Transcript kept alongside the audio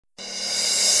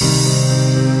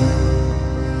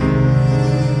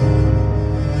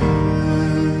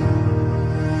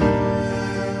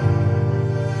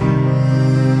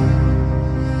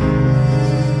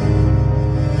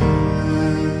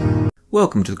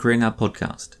Welcome to the Korea Now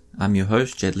podcast. I'm your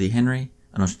host, Jed Lea-Henry,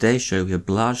 and on today's show we have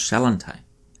Balázs Szalontai.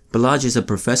 Balázs is a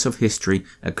professor of history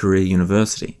at Korea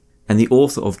University and the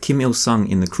author of Kim Il-sung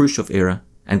in the Khrushchev Era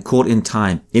and Caught in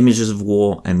Time, Images of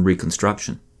War and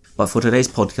Reconstruction. But for today's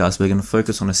podcast we're going to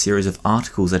focus on a series of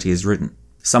articles that he has written.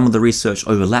 Some of the research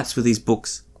overlaps with these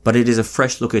books, but it is a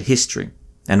fresh look at history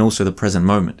and also the present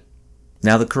moment.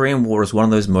 Now, the Korean War is one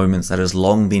of those moments that has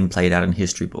long been played out in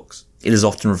history books. It is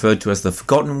often referred to as the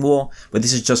Forgotten War, but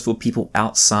this is just for people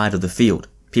outside of the field,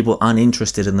 people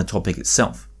uninterested in the topic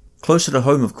itself. Closer to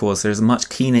home, of course, there is a much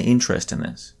keener interest in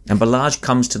this, and Balázs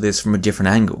comes to this from a different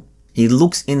angle. He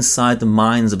looks inside the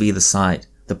minds of either side,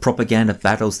 the propaganda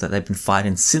battles that they've been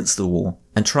fighting since the war,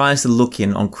 and tries to look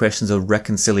in on questions of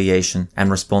reconciliation and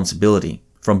responsibility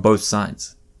from both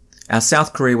sides. As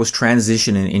South Korea was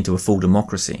transitioning into a full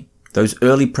democracy, those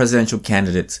early presidential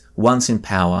candidates, once in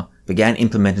power, began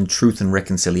implementing truth and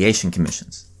reconciliation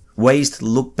commissions. Ways to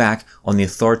look back on the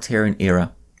authoritarian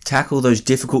era, tackle those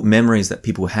difficult memories that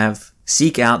people have,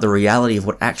 seek out the reality of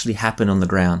what actually happened on the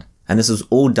ground. And this was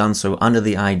all done so under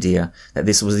the idea that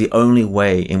this was the only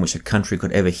way in which a country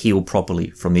could ever heal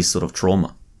properly from this sort of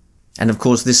trauma. And of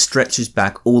course, this stretches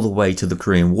back all the way to the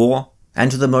Korean War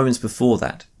and to the moments before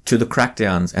that, to the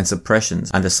crackdowns and suppressions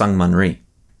under Sang Man-ri.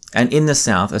 And in the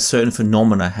South, a certain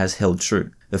phenomena has held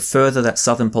true. The further that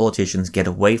Southern politicians get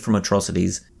away from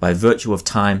atrocities by virtue of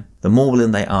time, the more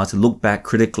willing they are to look back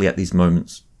critically at these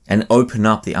moments and open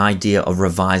up the idea of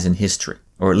revising history,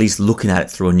 or at least looking at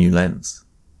it through a new lens.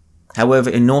 However,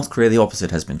 in North Korea, the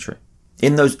opposite has been true.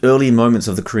 In those early moments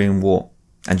of the Korean War,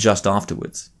 and just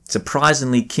afterwards,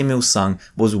 surprisingly, Kim Il-sung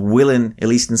was willing, at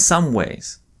least in some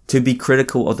ways, to be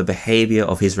critical of the behavior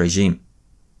of his regime.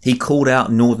 He called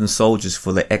out Northern soldiers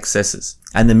for their excesses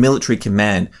and the military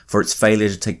command for its failure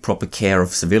to take proper care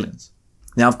of civilians.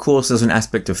 Now, of course, there's an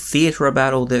aspect of theatre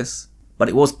about all this, but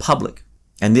it was public,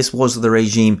 and this was the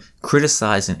regime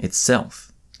criticizing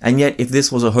itself. And yet, if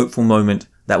this was a hopeful moment,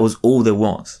 that was all there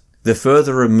was. The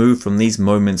further removed from these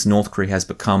moments North Korea has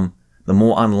become, the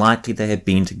more unlikely they have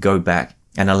been to go back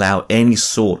and allow any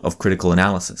sort of critical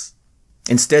analysis.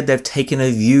 Instead, they've taken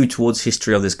a view towards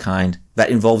history of this kind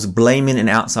that involves blaming an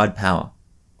outside power,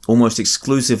 almost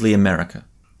exclusively America,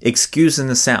 excusing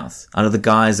the South under the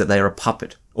guise that they are a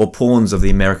puppet or pawns of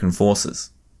the American forces.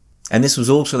 And this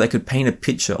was also they could paint a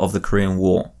picture of the Korean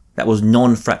War that was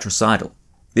non-fratricidal.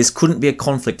 This couldn't be a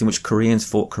conflict in which Koreans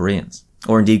fought Koreans,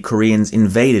 or indeed Koreans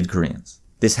invaded Koreans.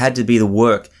 This had to be the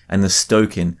work and the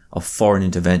stoking of foreign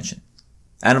intervention.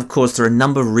 And of course, there are a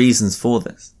number of reasons for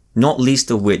this. Not least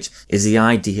of which is the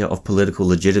idea of political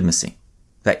legitimacy.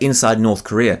 That inside North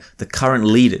Korea, the current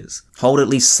leaders hold at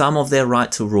least some of their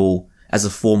right to rule as a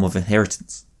form of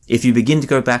inheritance. If you begin to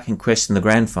go back and question the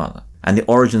grandfather and the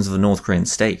origins of the North Korean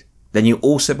state, then you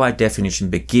also by definition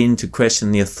begin to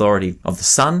question the authority of the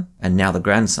son and now the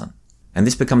grandson. And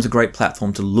this becomes a great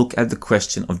platform to look at the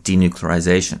question of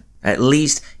denuclearization, at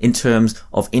least in terms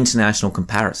of international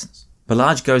comparisons.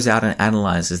 Balázs goes out and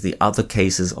analyzes the other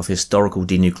cases of historical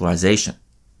denuclearization.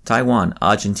 Taiwan,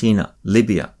 Argentina,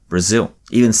 Libya, Brazil,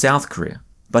 even South Korea.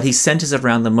 But he centers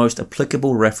around the most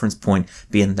applicable reference point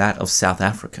being that of South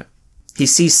Africa. He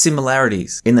sees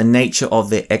similarities in the nature of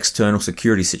their external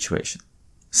security situation.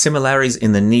 Similarities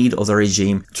in the need of the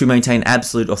regime to maintain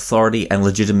absolute authority and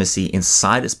legitimacy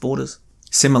inside its borders.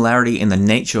 Similarity in the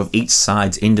nature of each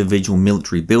side's individual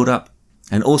military build-up.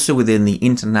 And also within the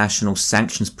international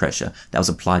sanctions pressure that was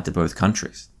applied to both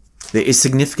countries. There is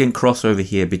significant crossover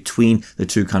here between the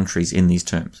two countries in these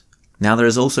terms. Now there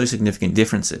is also significant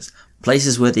differences,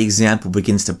 places where the example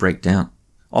begins to break down,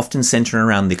 often centering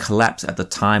around the collapse at the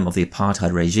time of the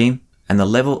apartheid regime and the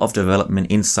level of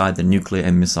development inside the nuclear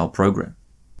and missile program.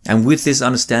 And with this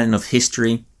understanding of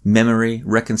history, memory,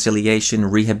 reconciliation,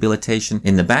 rehabilitation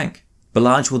in the bank,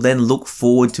 Balázs will then look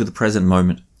forward to the present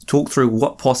moment. Talk through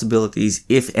what possibilities,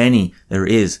 if any, there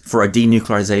is for a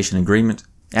denuclearization agreement,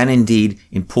 and indeed,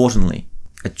 importantly,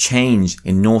 a change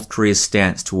in North Korea's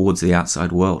stance towards the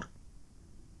outside world.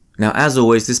 Now, as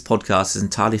always, this podcast is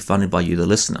entirely funded by you, the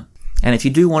listener. And if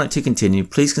you do want it to continue,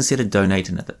 please consider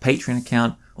donating at the Patreon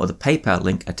account or the PayPal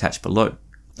link attached below.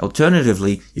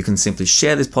 Alternatively, you can simply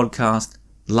share this podcast,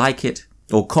 like it,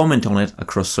 or comment on it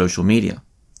across social media.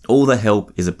 All the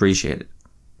help is appreciated.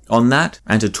 On that,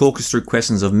 and to talk us through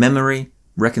questions of memory,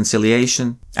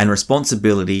 reconciliation, and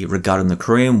responsibility regarding the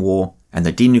Korean War and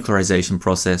the denuclearization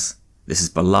process, this is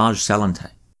Balázs Szalontai.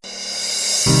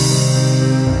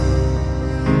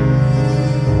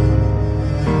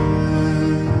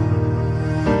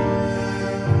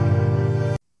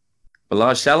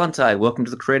 Balázs Szalontai, welcome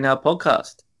to the Korea Now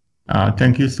podcast.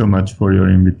 Thank you so much for your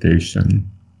invitation.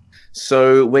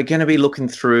 So we're going to be looking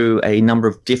through a number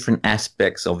of different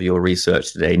aspects of your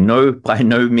research today. No, by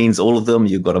no means all of them.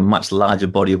 You've got a much larger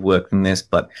body of work than this,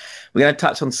 but we're going to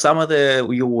touch on some of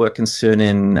your work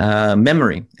concerning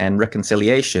memory and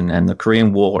reconciliation and the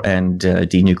Korean War and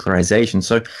denuclearization.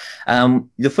 So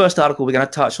the first article we're going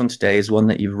to touch on today is one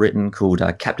that you've written called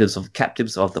Captives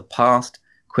of the Past,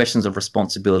 Questions of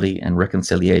Responsibility and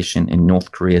Reconciliation in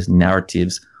North Korea's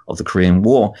Narratives of the Korean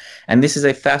War. And this is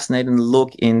a fascinating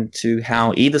look into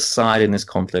how either side in this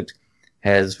conflict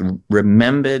has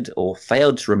remembered or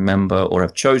failed to remember or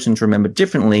have chosen to remember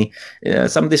differently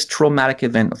some of this traumatic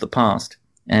event of the past.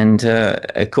 And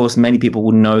of course, many people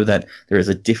will know that there is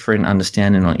a different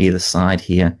understanding on either side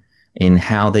here in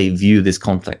how they view this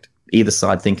conflict. Either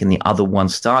side thinking the other one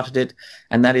started it,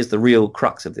 and that is the real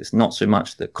crux of this. Not so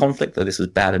much the conflict, though this was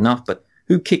bad enough, but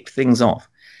who kicked things off.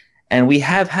 And we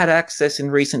have had access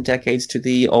in recent decades to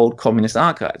the old communist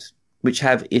archives, which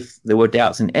have, if there were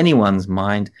doubts in anyone's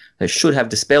mind, that should have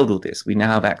dispelled all this. We now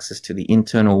have access to the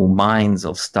internal minds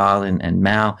of Stalin and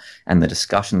Mao and the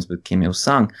discussions with Kim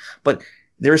Il-sung. But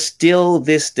there is still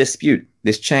this dispute,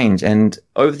 this change. And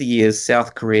over the years,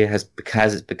 South Korea has,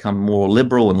 because it's become more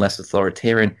liberal and less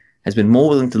authoritarian, has been more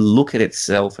willing to look at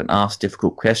itself and ask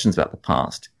difficult questions about the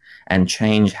past and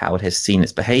change how it has seen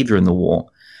its behavior in the war.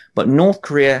 But North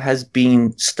Korea has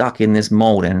been stuck in this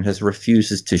mold and has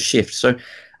refuses to shift. So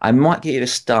I might get you to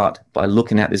start by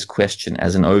looking at this question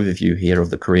as an overview here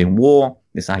of the Korean War,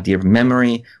 this idea of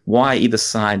memory, why either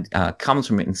side comes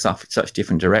from it in such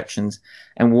different directions,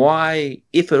 and why,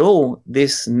 if at all,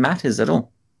 this matters at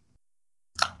all.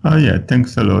 Yeah,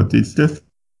 thanks a lot. It's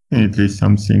definitely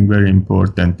something very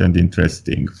important and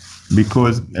interesting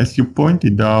because, as you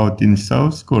pointed out, in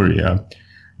South Korea,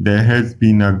 there has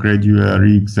been a gradual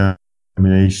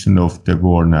re-examination of the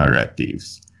war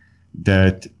narratives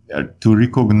that to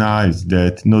recognize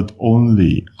that not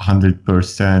only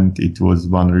 100% it was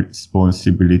one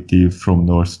responsibility from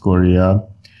North Korea,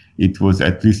 it was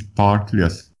at least partly a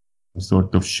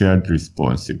sort of shared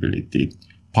responsibility,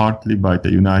 partly by the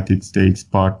United States,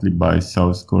 partly by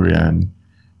South Korean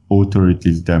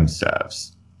authorities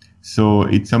themselves. So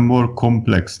it's a more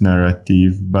complex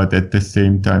narrative, but at the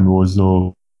same time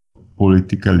also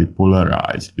politically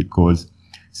polarized, because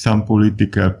some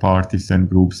political parties and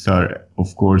groups are,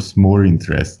 of course, more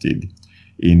interested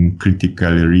in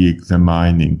critically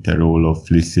re-examining the role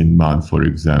of Lee Sin-man, for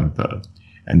example,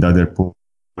 and other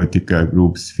political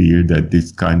groups feel that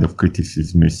this kind of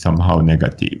criticism is somehow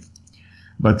negative.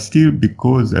 But still,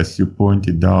 because, as you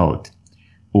pointed out,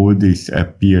 all this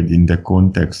appeared in the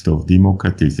context of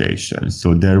democratization,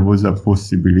 so there was a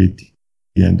possibility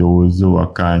and also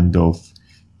a kind of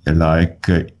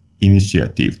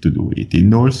initiative to do it.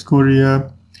 In North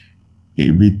Korea,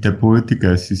 with the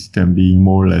political system being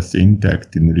more or less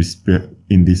intact in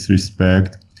this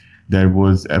respect, there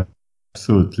was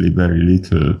absolutely very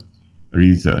little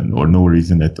reason or no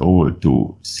reason at all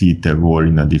to see the war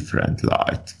in a different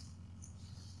light.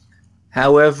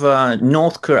 However,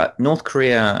 North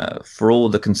Korea, for all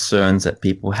the concerns that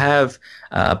people have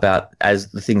about,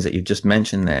 as the things that you've just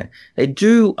mentioned there, they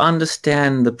do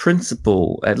understand the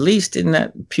principle, at least in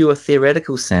that pure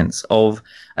theoretical sense, of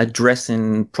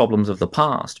addressing problems of the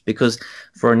past. Because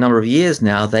for a number of years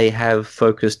now, they have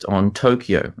focused on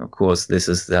Tokyo. Of course, this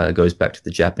goes back to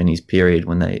the Japanese period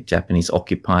when the Japanese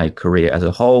occupied Korea as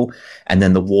a whole, and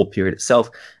then the war period itself.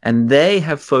 And they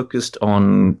have focused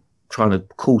on trying to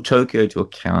call Tokyo to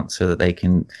account so that they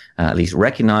can at least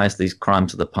recognize these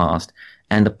crimes of the past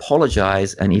and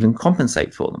apologize and even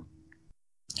compensate for them.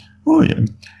 Oh, yeah.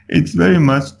 It's very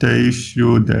much the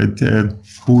issue that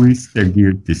who is the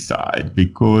guilty side,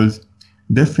 because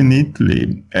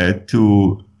definitely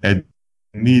to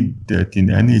admit that in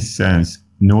any sense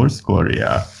North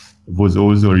Korea was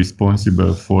also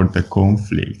responsible for the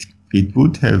conflict, it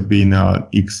would have been an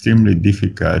extremely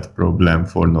difficult problem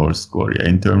for North Korea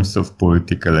in terms of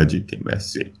political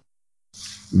legitimacy.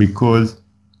 Because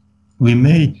we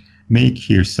may make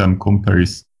here some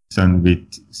comparison with,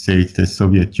 say, the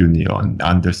Soviet Union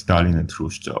under Stalin and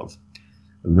Khrushchev.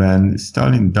 When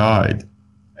Stalin died,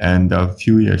 and a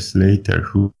few years later,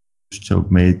 Khrushchev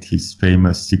made his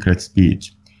famous secret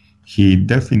speech, he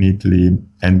definitely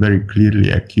and very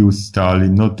clearly accused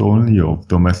Stalin not only of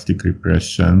domestic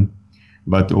repression,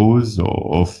 but also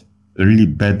of really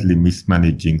badly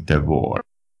mismanaging the war,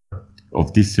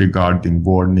 of disregarding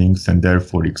warnings and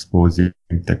therefore exposing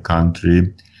the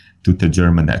country to the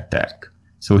German attack.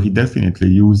 So he definitely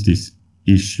used this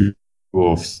issue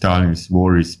of Stalin's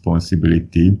war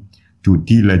responsibility to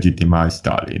delegitimize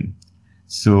Stalin.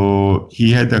 So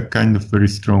he had a kind of very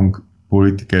strong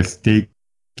political stake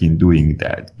in doing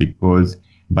that, because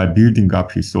by building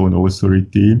up his own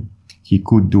authority, he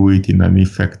could do it in an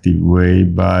effective way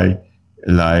by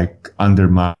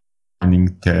undermining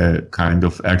the kind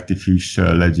of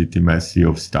artificial legitimacy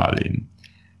of Stalin.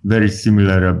 Very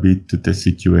similar a bit to the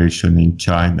situation in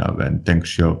China when Deng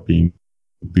Xiaoping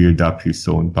built up his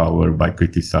own power by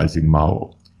criticizing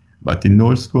Mao. But in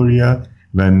North Korea,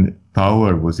 when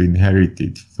power was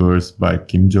inherited first by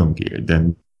Kim Jong-il,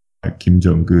 then by Kim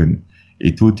Jong-un,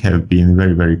 it would have been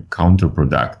very, very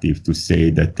counterproductive to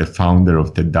say that the founder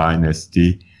of the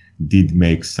dynasty did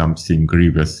make something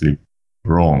grievously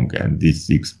wrong, and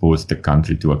this exposed the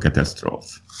country to a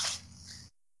catastrophe.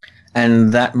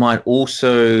 And that might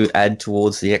also add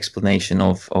towards the explanation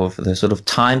of the sort of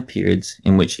time periods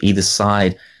in which either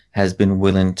side has been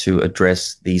willing to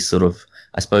address these sort of,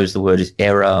 I suppose the word is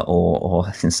error or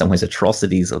in some ways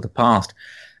atrocities of the past.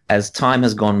 As time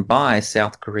has gone by,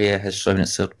 South Korea has shown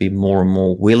itself to be more and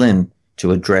more willing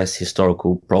to address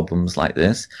historical problems like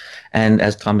this. And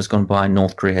as time has gone by,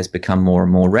 North Korea has become more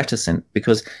and more reticent,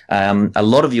 because a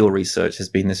lot of your research has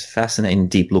been this fascinating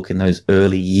deep look in those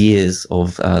early years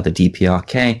of the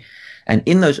DPRK. And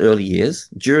in those early years,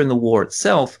 during the war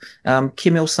itself,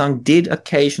 Kim Il-sung did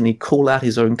occasionally call out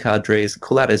his own cadres,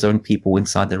 call out his own people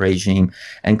inside the regime,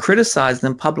 and criticize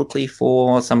them publicly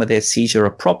for some of their seizure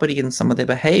of property and some of their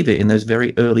behavior in those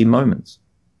very early moments.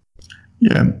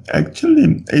 Yeah,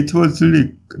 actually, it was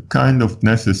really kind of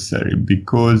necessary,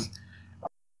 because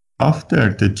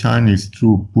after the Chinese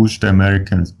troops pushed the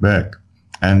Americans back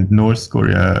and North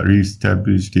Korea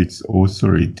reestablished its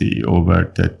authority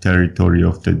over the territory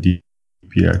of the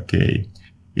DPRK,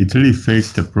 it really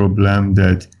faced the problem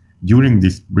that during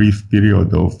this brief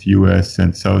period of US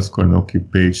and South Korean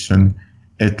occupation,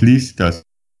 at least a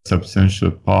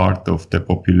substantial part of the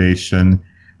population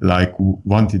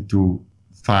wanted to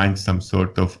find some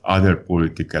sort of other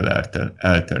political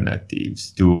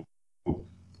alternatives to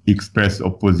express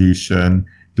opposition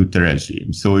to the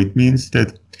regime. So it means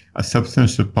that a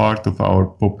substantial part of our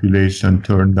population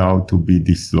turned out to be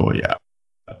disloyal.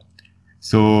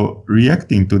 So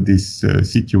reacting to this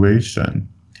situation,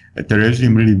 the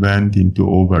regime really went into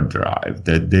overdrive,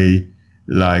 that they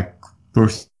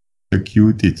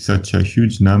persecuted such a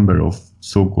huge number of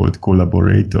so-called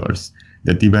collaborators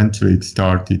that eventually it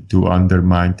started to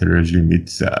undermine the regime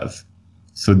itself.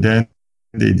 So then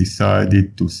they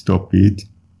decided to stop it,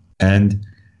 and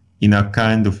in a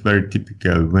kind of very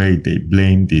typical way, they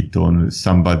blamed it on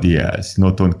somebody else,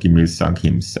 not on Kim Il-sung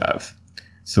himself.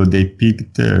 So they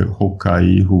picked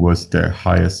Hokkai, who was the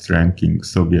highest ranking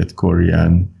Soviet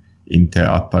Korean in the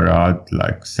apparat,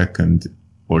 like second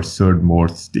or third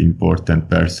most important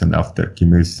person after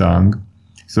Kim Il-sung.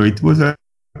 So it was a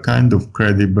kind of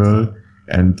credible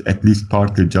and at least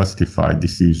partly justified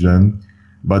decision.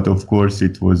 But of course,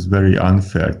 it was very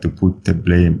unfair to put the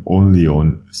blame only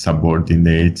on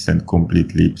subordinates and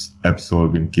completely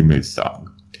absolving Kim Il-sung.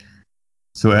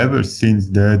 So ever since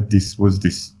that, this was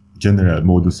this general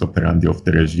modus operandi of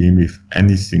the regime. If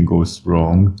anything goes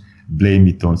wrong, blame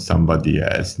it on somebody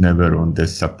else, never on the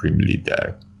supreme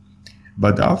leader.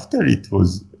 But after it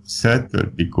was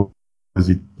settled, because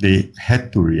they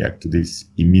had to react to this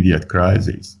immediate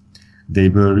crisis, they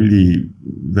were really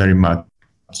very much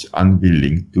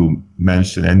unwilling to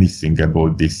mention anything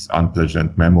about these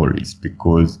unpleasant memories,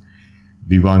 because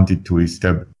we wanted to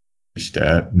establish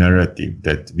the narrative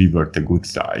that we were the good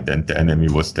side and the enemy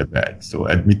was the bad. So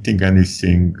admitting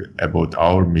anything about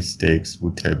our mistakes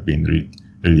would have been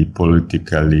really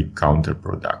politically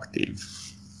counterproductive.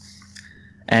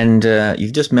 And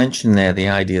you've just mentioned there the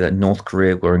idea that North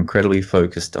Korea were incredibly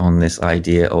focused on this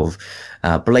idea of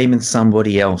blaming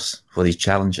somebody else for these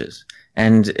challenges.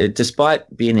 And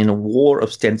despite being in a war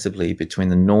ostensibly between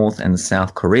the North and the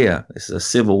South Korea, this is a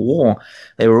civil war,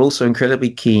 they were also incredibly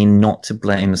keen not to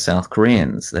blame the South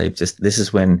Koreans. This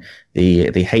is when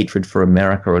the hatred for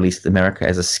America, or at least America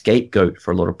as a scapegoat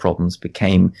for a lot of problems,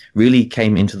 really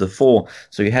came into the fore.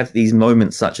 So you have these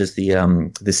moments such as the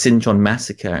Sinchon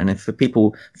massacre, and if for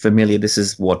people familiar, this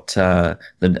is what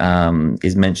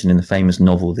is mentioned in the famous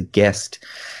novel The Guest.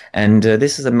 And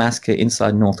this is a massacre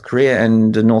inside North Korea,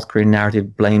 and the North Korean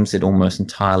narrative blames it almost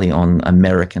entirely on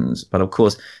Americans. But of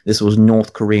course, this was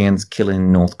North Koreans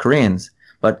killing North Koreans.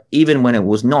 But even when it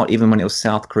was not, even when it was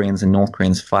South Koreans and North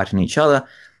Koreans fighting each other,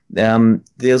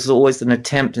 there's always an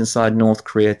attempt inside North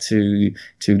Korea to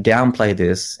downplay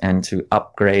this and to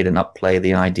upgrade and upplay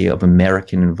the idea of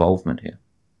American involvement here.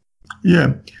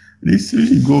 Yeah, this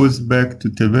really goes back to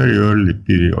the very early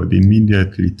period,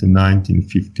 immediately to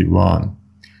 1951.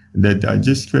 That I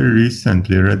just very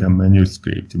recently read a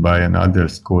manuscript by another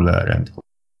scholar and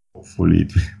hopefully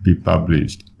it will be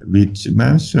published, which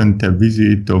mentioned a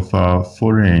visit of a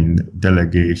foreign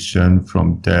delegation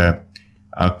from the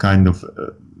kind of,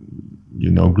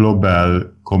 global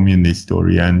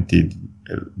communist-oriented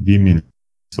women's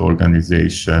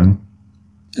organization,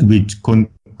 which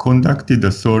conducted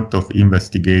a sort of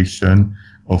investigation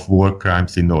of war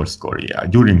crimes in North Korea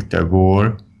during the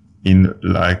war in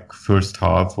first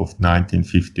half of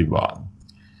 1951.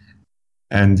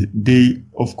 And they,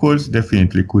 of course,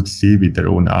 definitely could see with their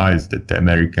own eyes that the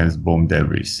Americans bombed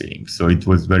everything. So it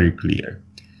was very clear.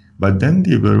 But then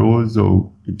they were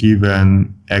also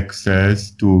given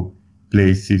access to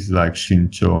places like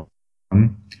Sinchon,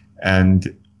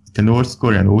 and the North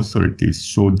Korean authorities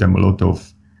showed them a lot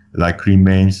of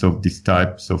remains of these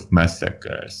types of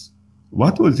massacres.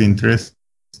 What was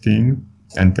interesting,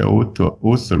 and the author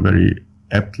also very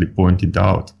aptly pointed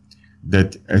out,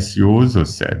 that, as you also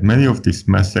said, many of these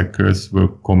massacres were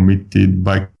committed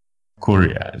by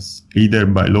Koreans, either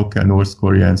by local North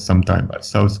Koreans, sometimes by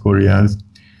South Koreans.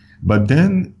 But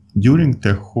then, during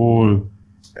the whole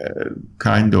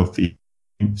kind of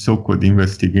so-called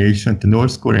investigation, the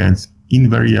North Koreans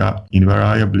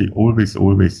invariably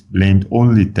always blamed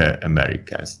only the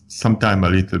Americans, sometimes a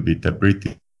little bit the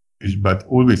British, but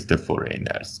always the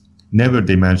foreigners. Never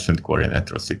they mentioned Korean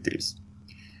atrocities.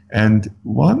 And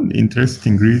one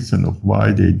interesting reason of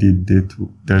why they did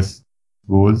this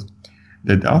was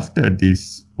that after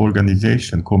this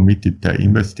organization committed the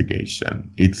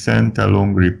investigation, it sent a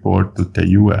long report to the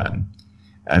UN.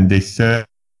 And they said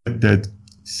that,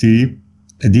 see,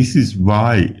 this is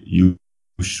why you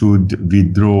should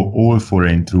withdraw all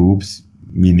foreign troops,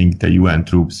 meaning the UN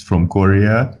troops, from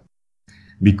Korea,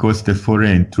 because the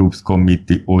foreign troops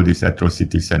commit all these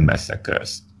atrocities and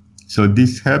massacres. So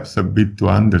this helps a bit to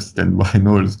understand why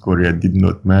North Korea did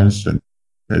not mention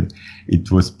that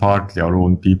it was partly our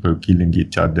own people killing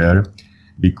each other,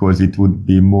 because it would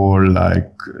be more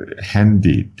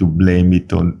handy to blame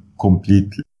it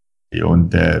completely on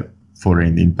the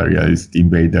foreign imperialist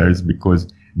invaders, because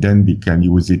then we can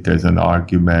use it as an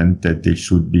argument that they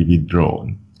should be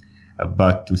withdrawn.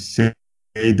 But to say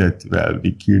that, well,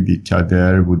 we killed each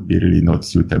other would be really not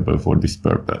suitable for this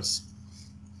purpose.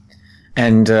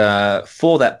 And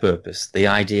for that purpose, the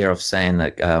idea of saying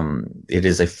that it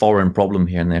is a foreign problem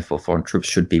here and therefore foreign troops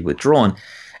should be withdrawn,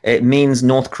 it means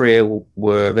North Korea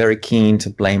were very keen to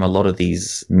blame a lot of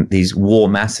these war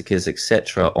massacres,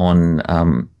 etc., on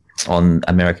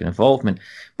American involvement.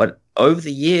 But over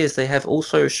the years, they have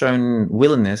also shown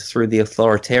willingness through the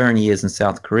authoritarian years in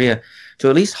South Korea to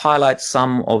at least highlight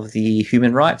some of the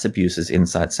human rights abuses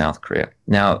inside South Korea.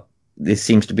 Now, this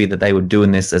seems to be that they were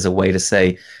doing this as a way to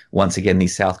say, once again,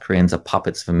 these South Koreans are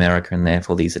puppets of America, and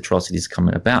therefore these atrocities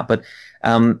coming about. But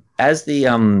as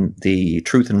the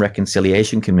Truth and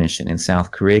Reconciliation Commission in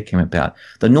South Korea came about,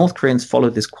 the North Koreans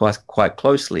followed this quite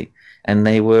closely, and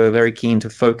they were very keen to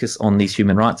focus on these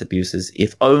human rights abuses,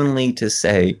 if only to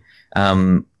say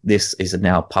this is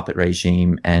now a puppet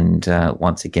regime, and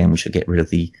once again, we should get rid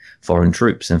of the foreign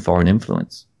troops and foreign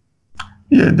influence.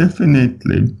 Yeah,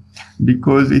 definitely.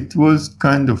 Because it was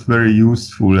kind of very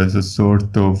useful as a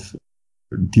sort of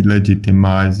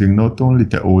delegitimizing not only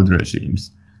the old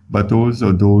regimes, but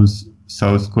also those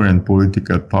South Korean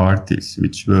political parties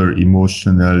which were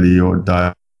emotionally or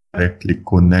directly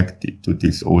connected to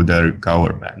these older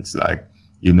governments, like,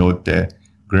 the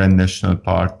Grand National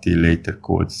Party, later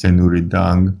called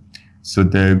새누리당. So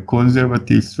the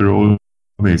conservatives were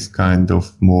always kind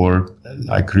of more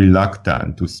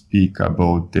reluctant to speak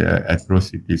about the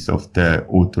atrocities of the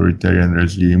authoritarian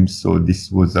regimes. So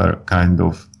this was a kind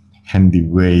of handy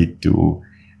way to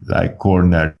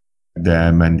corner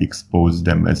them and expose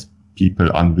them as people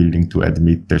unwilling to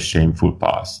admit the shameful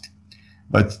past.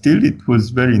 But still, it was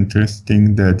very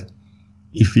interesting that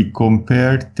if we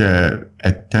compared the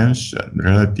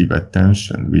relative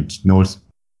attention which North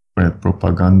Korean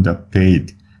propaganda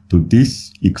paid to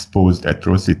these exposed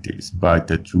atrocities by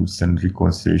the Truth and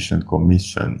Reconciliation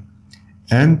Commission,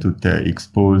 and to the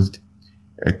exposed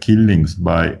killings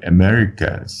by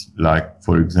Americans, like,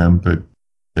 for example,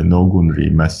 the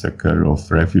Nogunri massacre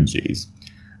of refugees,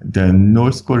 then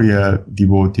North Korea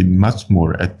devoted much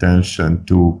more attention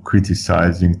to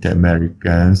criticizing the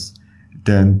Americans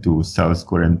than to South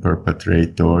Korean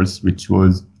perpetrators, which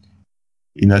was,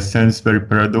 in a sense, very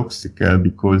paradoxical,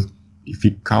 because if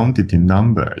we count it in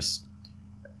numbers,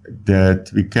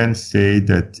 that we can say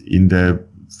that in the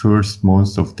first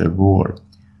months of the war,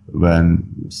 when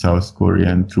South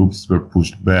Korean troops were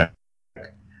pushed back,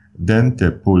 then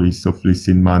the police of Lee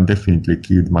Sin-man definitely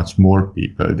killed much more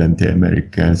people than the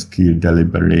Americans killed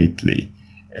deliberately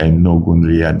in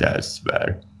Nogunri and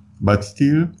elsewhere. But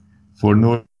still, for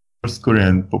North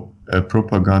Korean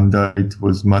propaganda, it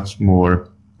was much more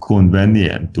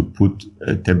convenient to put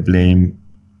the blame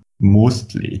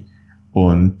mostly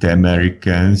on the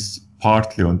Americans,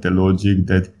 partly on the logic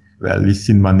that, well,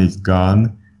 listen, money is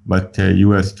gone, but the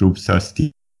US troops are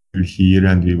still here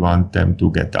and we want them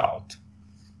to get out.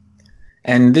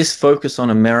 And this focus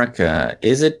on America,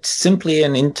 is it simply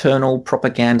an internal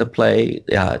propaganda play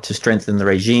to strengthen the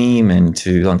regime and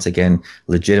to, once again,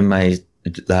 legitimize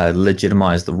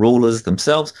the rulers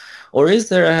themselves? Or is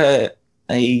there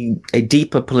a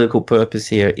deeper political purpose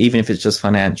here, even if it's just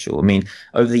financial? I mean,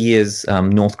 over the years,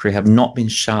 North Korea have not been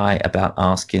shy about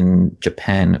asking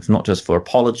Japan, not just for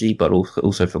apology, but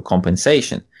also for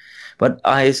compensation. But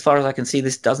as far as I can see,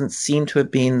 this doesn't seem to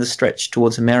have been the stretch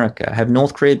towards America. Have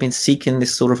North Korea been seeking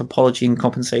this sort of apology and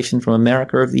compensation from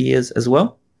America over the years as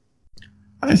well?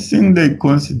 I think they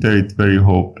consider it very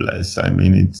hopeless. I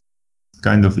mean, it's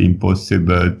kind of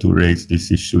impossible to raise this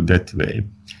issue that way.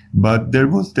 But there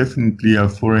was definitely a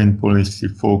foreign policy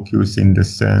focus in the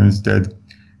sense that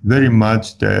very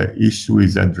much the issue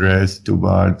is addressed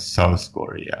towards South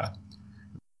Korea.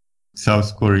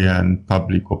 South Korean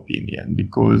public opinion,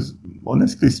 because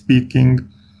honestly speaking,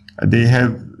 they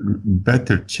have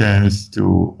better chance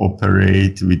to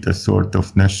operate with a sort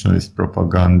of nationalist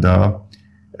propaganda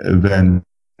when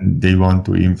they want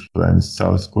to influence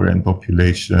South Korean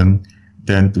population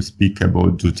than to speak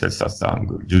about Juche Sasang,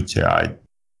 Juche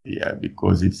idea,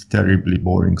 because it's terribly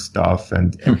boring stuff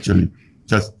and actually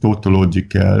just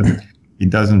tautological. It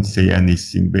doesn't say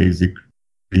anything basically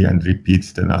and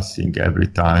repeats the nothing every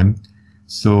time.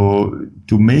 So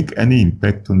to make any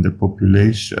impact on the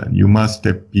population, you must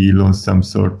appeal on some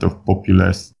sort of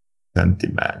popular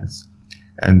sentiments.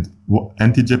 And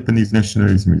anti-Japanese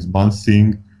nationalism is one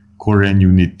thing, Korean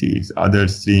unity is other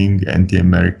thing,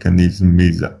 anti-Americanism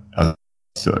is a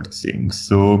third thing.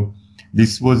 So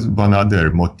this was one other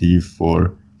motive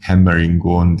for hammering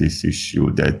on this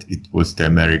issue, that it was the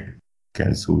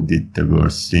Americans who did the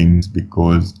worst things,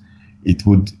 because it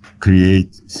would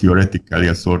create theoretically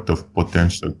a sort of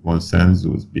potential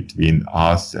consensus between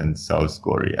us and South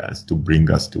Koreans to bring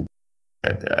us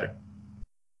together.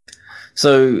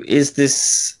 So is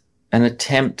this an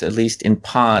attempt, at least in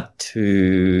part,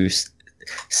 to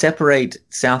separate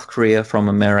South Korea from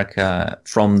America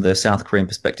from the South Korean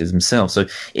perspectives themselves? So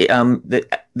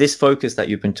this focus that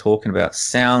you've been talking about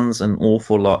sounds an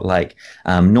awful lot like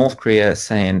North Korea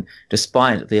saying,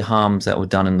 despite the harms that were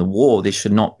done in the war, this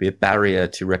should not be a barrier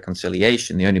to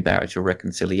reconciliation. The only barrier to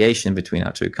reconciliation between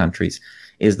our two countries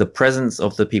is the presence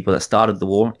of the people that started the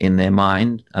war, in their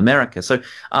mind, America. So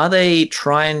are they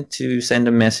trying to send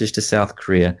a message to South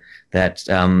Korea that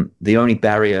the only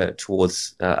barrier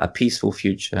towards a peaceful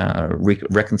future,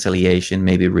 reconciliation,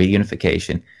 maybe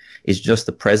reunification, is just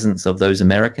the presence of those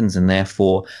Americans, and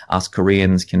therefore us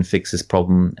Koreans can fix this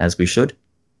problem as we should?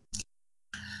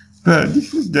 Well,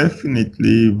 this is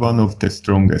definitely one of the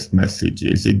strongest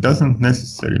messages. It doesn't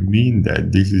necessarily mean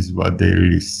that this is what they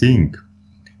really think,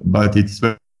 but it's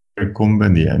very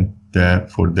convenient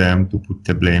for them to put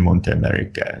the blame on the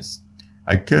Americans.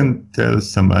 I can tell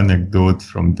some anecdote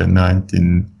from the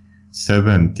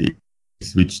 1970s,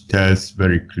 which tells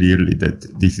very clearly that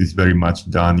this is very much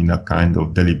done in a kind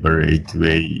of deliberate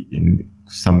way, in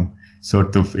some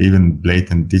sort of even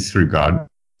blatant disregard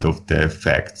of the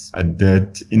facts.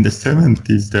 That in the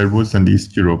 70s, there was an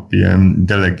East European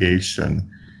delegation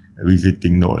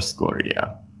visiting North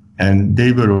Korea, and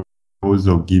they were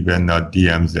also given a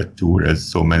DMZ tour, as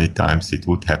so many times it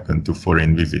would happen to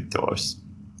foreign visitors.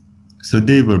 So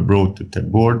they were brought to the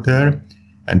border,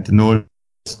 and the North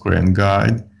Korean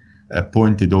guide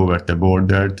pointed over the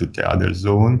border to the other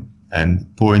zone and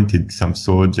pointed some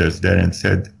soldiers there and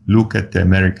said, look at the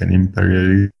American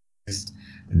imperialists,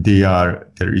 they're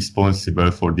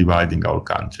responsible for dividing our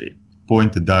country.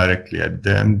 Pointed directly at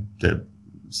them. The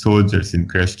soldiers in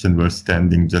question were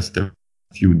standing just a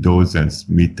few dozens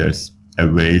meters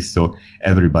away, so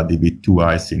everybody with two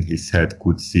eyes in his head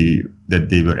could see that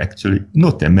they were actually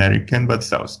not American but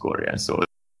South Korean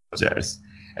soldiers.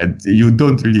 And you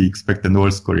don't really expect a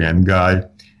North Korean guide,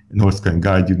 not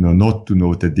to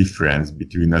know the difference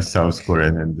between a South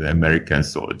Korean and the American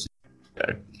soldier.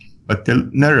 But the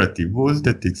narrative was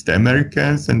that it's the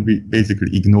Americans, and we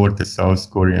basically ignore the South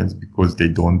Koreans because they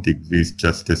don't exist,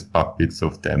 just as puppets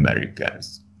of the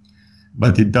Americans.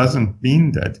 But it doesn't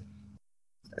mean that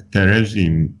the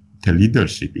regime, the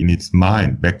leadership in its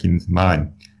mind,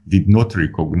 did not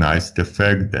recognize the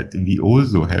fact that we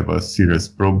also have a serious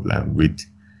problem with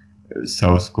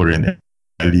South Korean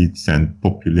elites and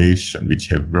population, which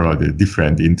have rather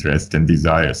different interests and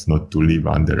desires not to live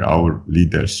under our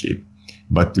leadership.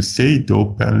 But to say it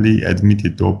openly, admit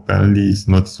it openly, is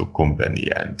not so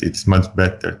convenient. It's much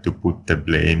better to put the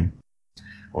blame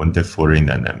on the foreign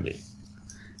enemy.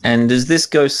 And does this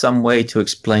go some way to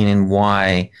explaining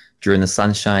why, during the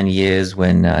sunshine years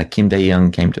when Kim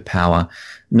Dae-jung came to power,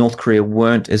 North Korea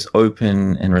weren't as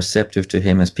open and receptive to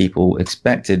him as people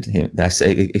expected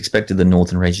expected the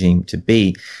Northern regime to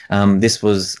be? This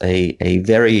was a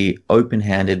very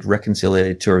open-handed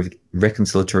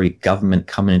reconciliatory government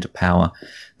coming into power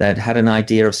that had an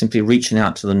idea of simply reaching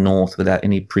out to the North without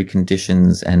any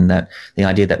preconditions, and that the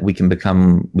idea that we can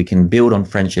build on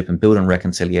friendship and build on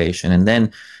reconciliation, and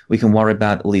then we can worry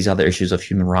about all these other issues of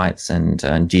human rights and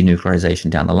denuclearization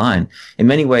down the line. In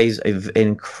many ways, an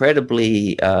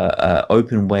incredibly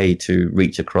open way to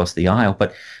reach across the aisle,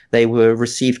 but they were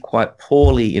received quite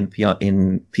poorly in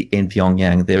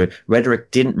Pyongyang. Their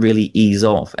rhetoric didn't really ease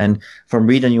off. And from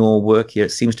reading your work here,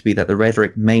 it seems to be that the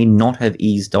rhetoric may not have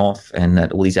eased off, and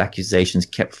that all these accusations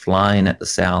kept flying at the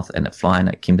South and flying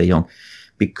at Kim Dae-jung,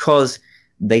 because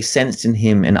they sensed in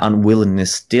him an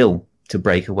unwillingness still to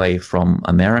break away from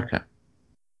America.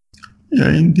 Yeah,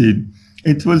 indeed.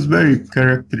 It was very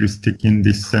characteristic in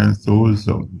this sense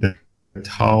also that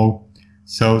how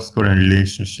South Korean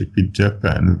relationship with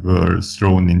Japan were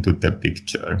thrown into the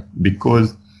picture.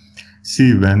 Because,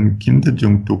 see, when Kim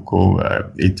Dae-jung took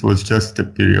over, it was just a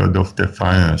period of the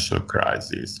financial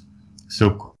crisis.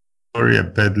 So Korea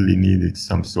badly needed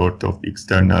some sort of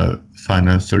external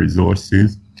financial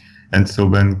resources. And so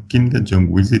when Kim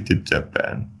Dae-jung visited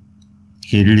Japan,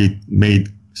 he really made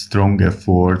strong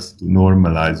efforts to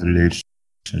normalize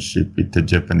relationship with the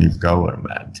Japanese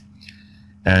government.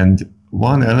 And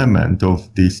one element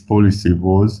of this policy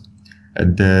was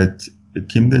that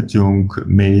Kim Dae-jung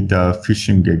made a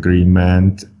fishing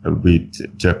agreement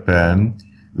with Japan,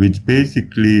 which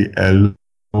basically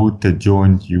allowed the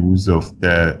joint use of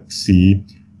the sea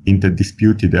in the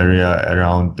disputed area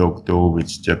around Dokdo,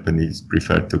 which Japanese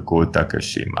prefer to call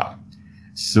Takeshima.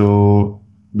 So,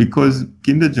 because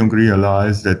Kim Dae-jung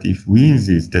realized that if we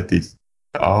insist that it's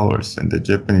ours and the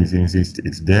Japanese insist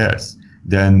it's theirs,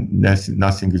 then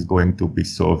nothing is going to be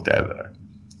solved ever.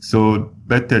 So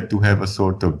better to have a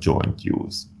sort of joint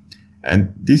use.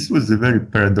 And this was a very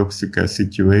paradoxical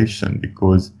situation,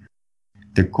 because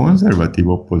the conservative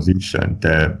opposition,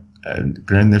 the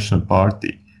Grand National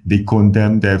Party, they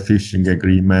condemned the fishing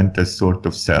agreement as sort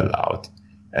of sellout.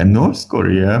 And North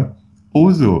Korea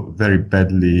also very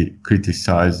badly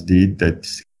criticized it, that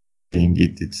saying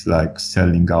it's like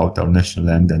selling out our national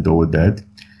land and all that,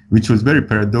 which was very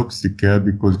paradoxical,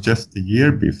 because just a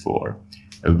year before,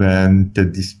 when the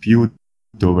dispute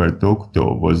over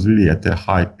Dokdo was really at a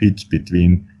high pitch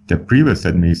between the previous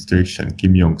administration,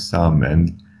 Kim Jong-sam,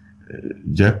 and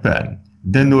Japan,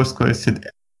 then North Korea said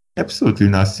absolutely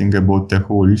nothing about the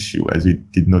whole issue, as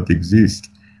it did not exist.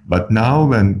 But now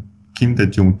when Kim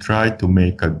Dae-jung tried to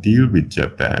make a deal with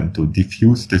Japan to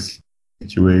defuse the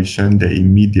situation, they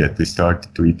immediately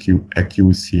started to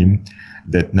accuse him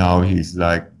that now he's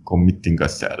like committing a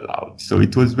sellout. So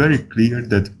it was very clear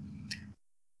that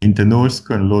in the North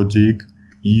Korean logic,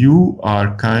 you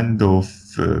are kind of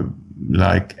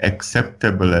like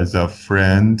acceptable as a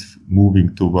friend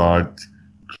moving toward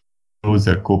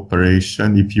closer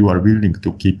cooperation if you are willing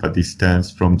to keep a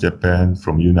distance from Japan,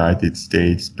 from United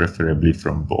States, preferably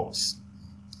from both.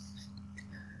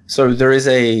 So there is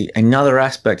another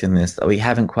aspect in this that we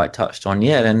haven't quite touched on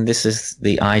yet, and this is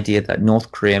the idea that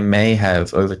North Korea may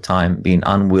have, over time, been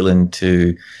unwilling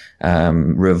to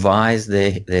revise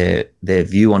their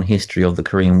view on history of the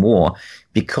Korean War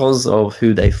because of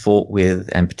who they fought with,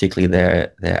 and particularly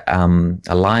their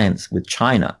alliance with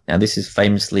China. Now, this is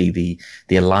famously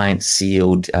the alliance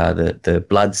sealed, the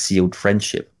blood sealed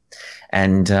friendship.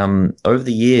 And over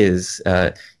the years,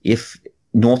 if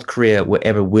North Korea were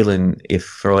ever willing, if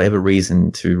for whatever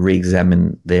reason, to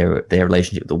re-examine their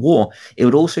relationship with the war, it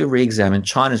would also re-examine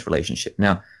China's relationship.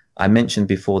 Now, I mentioned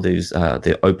before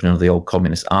the opening of the old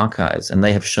communist archives, and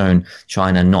they have shown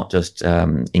China not just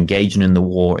engaging in the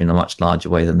war in a much larger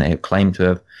way than they have claimed to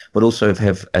have, but also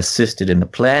have assisted in the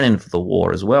planning for the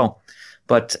war as well.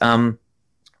 But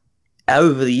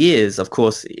over the years, of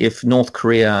course, if North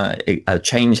Korea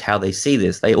change how they see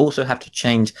this, they also have to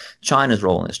change China's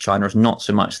role in this. China is not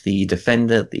so much the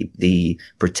defender, the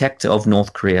protector of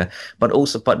North Korea,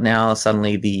 but now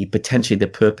suddenly potentially the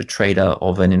perpetrator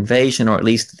of an invasion, or at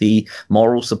least the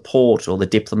moral support or the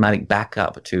diplomatic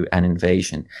backup to an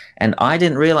invasion. And I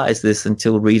didn't realize this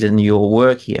until reading your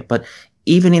work here, but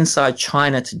even inside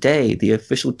China today, the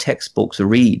official textbooks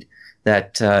read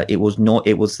that it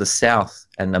was the South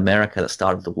and America that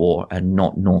started the war, and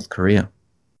not North Korea.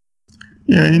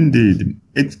 Yeah, indeed.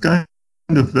 It's kind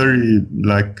of very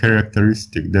like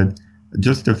characteristic that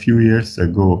just a few years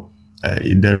ago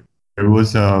there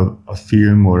was a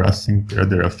film, or I think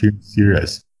rather a film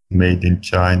series made in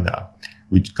China,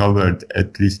 which covered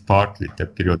at least partly the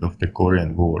period of the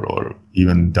Korean War, or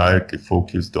even directly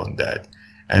focused on that.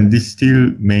 And this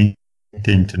still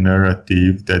maintained the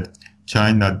narrative that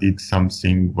China did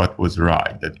something what was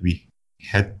right, that we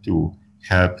had to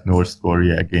help North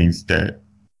Korea against the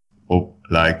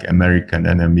like American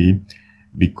enemy,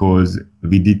 because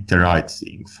we did the right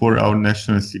thing for our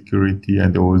national security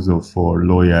and also for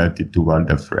loyalty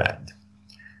toward a friend.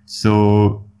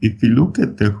 So if we look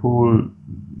at the whole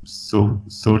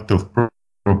sort of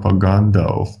propaganda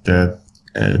of the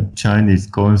Chinese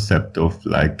concept of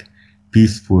like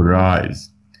peaceful rise,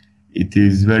 it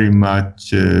is very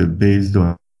much based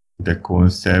on the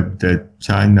concept that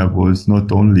China was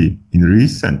not only in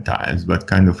recent times, but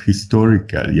kind of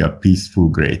historically a peaceful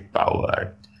great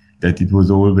power, that it was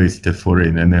always the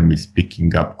foreign enemies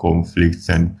picking up conflicts,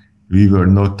 and we were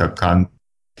not a country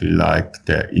like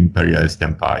the imperialist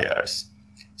empires.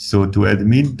 So to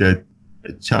admit that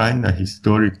China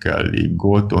historically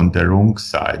got on the wrong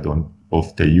side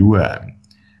of the UN,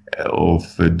 of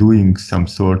doing some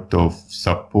sort of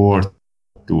support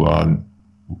to an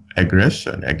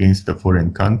aggression against a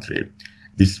foreign country,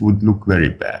 this would look very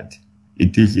bad.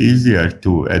 It is easier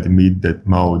to admit that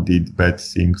Mao did bad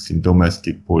things in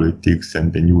domestic politics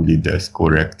and the new leaders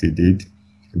corrected it,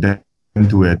 than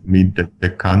to admit that the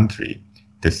country,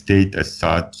 the state as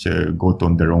such, got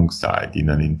on the wrong side in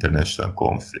an international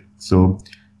conflict. So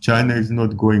China is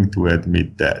not going to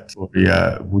admit that.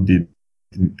 Korea would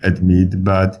admit,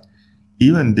 but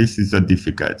even this is a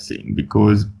difficult thing,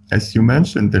 because as you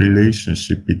mentioned, the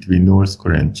relationship between North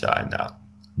Korea and China.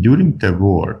 During the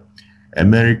war,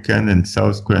 American and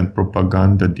South Korean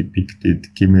propaganda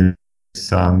depicted Kim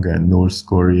Il-sung and North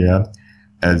Korea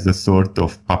as a sort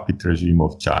of puppet regime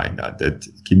of China, that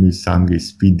Kim Il-sung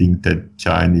is feeding the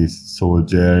Chinese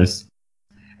soldiers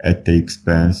at the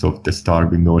expense of the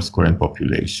starving North Korean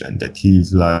population, that he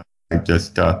is like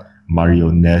just a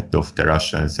marionette of the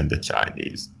Russians and the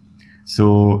Chinese.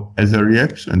 So as a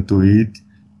reaction to it,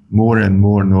 more and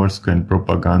more North Korean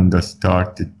propaganda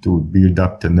started to build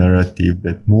up the narrative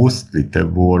that mostly the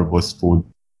war was fought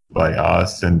by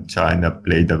us and China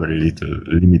played a very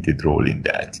limited role in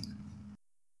that.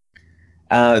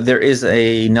 There is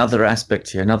another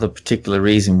aspect here, another particular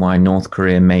reason why North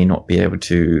Korea may not be able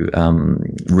to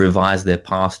revise their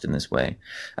past in this way.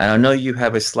 And I know you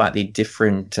have a slightly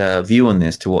different view on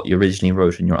this to what you originally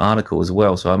wrote in your article as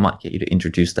well, so I might get you to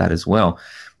introduce that as well.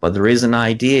 But there is an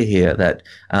idea here that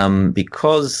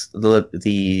because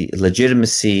the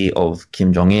legitimacy of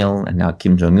Kim Jong-il and now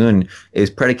Kim Jong-un is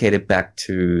predicated back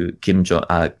to Kim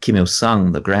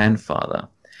Il-sung, the grandfather,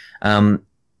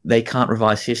 they can't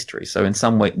revise history. So in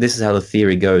some way, this is how the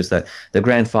theory goes, that the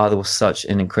grandfather was such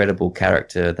an incredible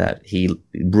character that he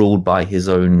ruled by his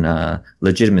own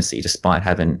legitimacy, despite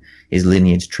having his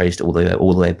lineage traced all the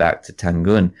way back to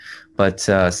Tangun. But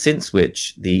since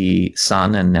which the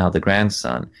son and now the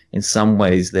grandson, in some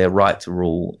ways, their right to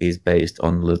rule is based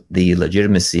on the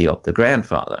legitimacy of the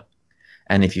grandfather.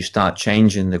 And if you start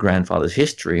changing the grandfather's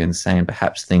history and saying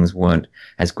perhaps things weren't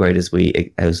as great as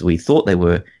we thought they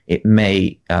were, it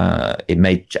may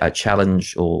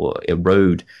challenge or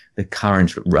erode the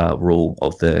current rule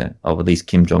of at least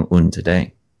Kim Jong-un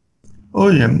today. Oh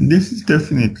yeah, this is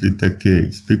definitely the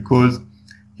case, because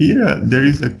here there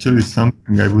is actually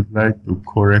something I would like to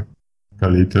correct a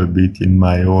little bit in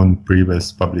my own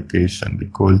previous publication,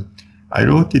 because I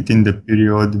wrote it in the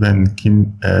period when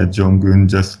Kim Jong-un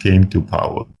just came to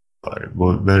power.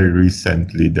 Very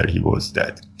recently that he was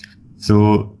dead.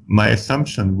 So my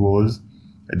assumption was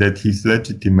that his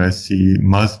legitimacy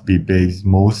must be based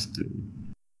mostly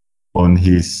on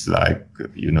his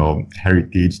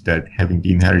heritage, that having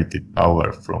inherited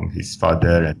power from his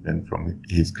father and then from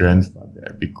his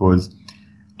grandfather, because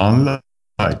unlike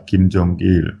Kim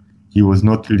Jong-il, he was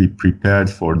not really prepared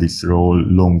for this role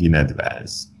long in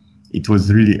advance. It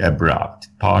was really abrupt,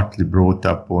 partly brought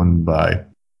upon by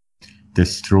the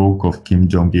stroke of Kim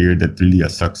Jong-il, that really a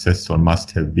successor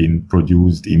must have been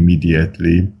produced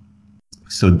immediately.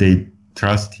 So they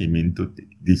thrust him into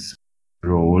this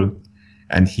role,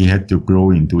 and he had to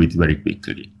grow into it very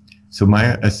quickly. So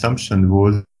my assumption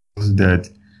was that,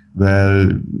 well,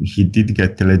 he did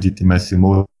get the legitimacy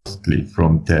mostly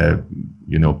from the,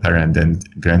 parent and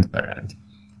grandparent.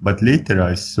 But later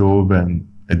I saw, when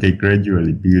they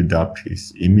gradually build up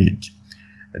his image,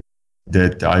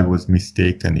 that I was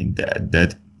mistaken in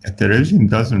that the regime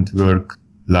doesn't work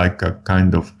like a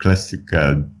kind of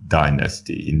classical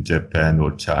dynasty in Japan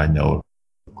or China or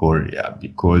Korea,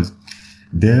 because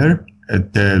there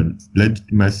the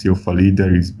legitimacy of a leader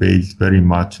is based very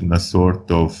much on a sort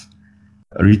of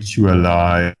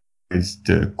ritualized,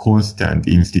 constant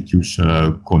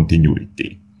institutional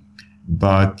continuity.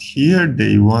 But here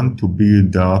they want to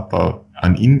build up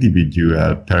an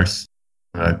individual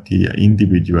personality,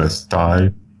 individual style,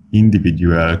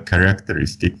 individual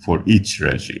characteristic for each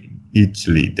regime, each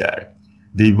leader.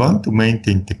 They want to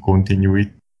maintain the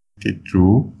continuity,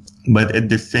 true, but at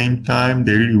the same time,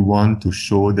 they really want to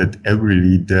show that every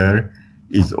leader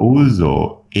is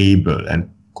also able and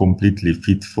completely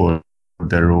fit for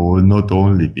the role, not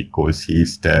only because he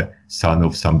is the son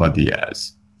of somebody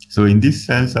else. So in this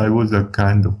sense, I was a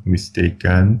kind of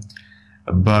mistaken,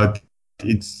 but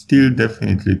it's still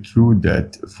definitely true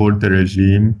that for the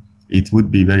regime, it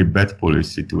would be very bad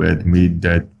policy to admit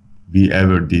that we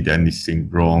ever did anything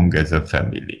wrong as a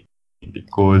family.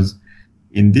 Because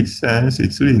in this sense,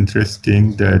 it's really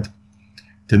interesting that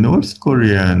the North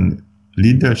Korean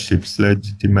leadership's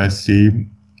legitimacy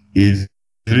is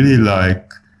really like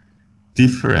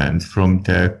different from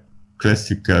the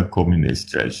classical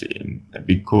communist regime,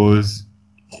 because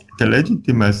the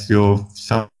legitimacy of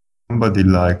somebody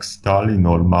like Stalin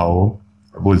or Mao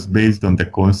was based on the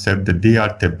concept that they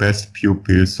are the best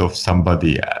pupils of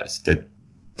somebody else, that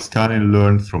Stalin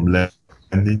learned from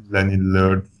Lenin, Lenin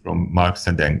learned from Marx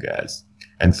and Engels.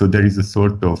 And so there is a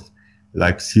sort of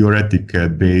like theoretical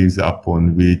base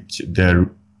upon which their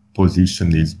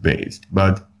position is based.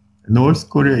 But North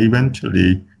Korea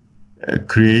eventually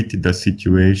created a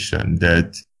situation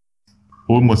that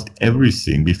almost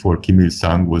everything before Kim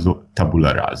Il-sung was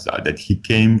tabula rasa, that he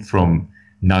came from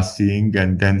nothing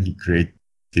and then he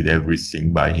created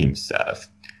everything by himself.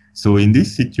 So in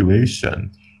this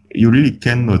situation, you really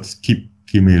cannot skip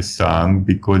Kim Il-sung,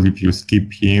 because if you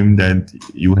skip him, then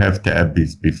you have the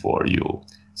abyss before you.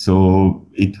 So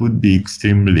it would be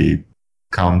extremely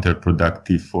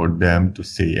counterproductive for them to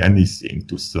say anything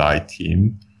to slight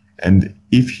him. And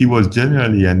if he was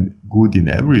generally and good in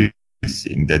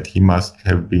everything, that he must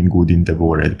have been good in the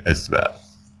war as well.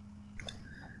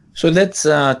 So let's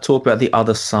talk about the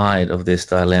other side of this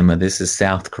dilemma. This is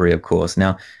South Korea, of course.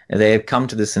 Now, they have come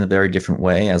to this in a very different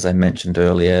way. As I mentioned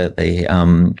earlier, they,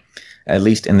 at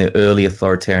least in the early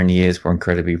authoritarian years, were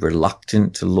incredibly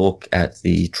reluctant to look at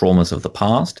the traumas of the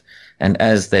past. And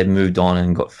as they've moved on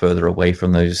and got further away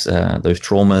from those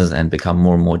traumas and become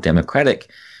more and more democratic,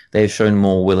 they've shown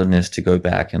more willingness to go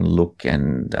back and look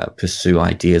and pursue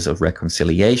ideas of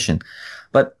reconciliation.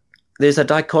 But there's a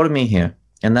dichotomy here.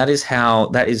 And that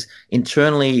is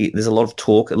internally, there's a lot of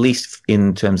talk, at least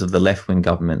in terms of the left-wing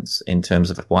governments, in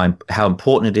terms of how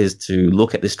important it is to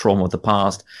look at this trauma of the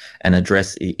past and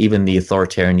address even the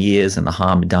authoritarian years and the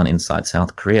harm done inside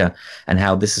South Korea, and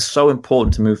how this is so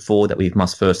important to move forward that we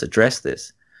must first address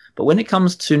this. But when it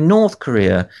comes to North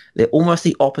Korea, almost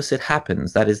the opposite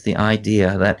happens. That is the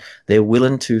idea that they're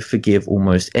willing to forgive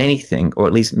almost anything, or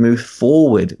at least move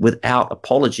forward without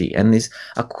apology. And there's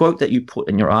a quote that you put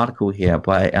in your article here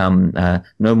by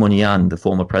No Moon-hyun, the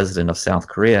former president of South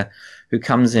Korea, who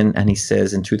comes in and he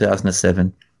says in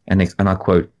 2007, and I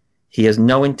quote, "He has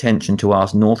no intention to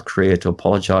ask North Korea to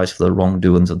apologize for the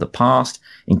wrongdoings of the past,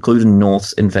 including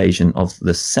North's invasion of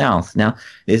the South." Now,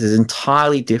 this is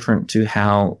entirely different to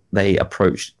how they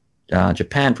approach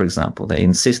Japan, for example. They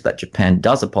insist that Japan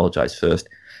does apologize first,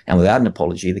 and without an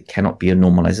apology, there cannot be a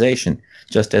normalization,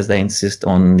 just as they insist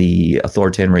on the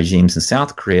authoritarian regimes in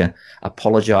South Korea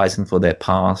apologizing for their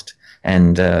past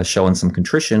and showing some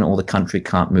contrition, or the country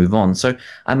can't move on. So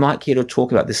I'm like here to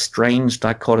talk about this strange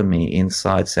dichotomy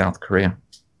inside South Korea.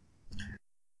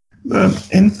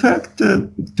 In fact,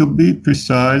 to be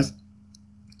precise,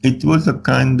 it was a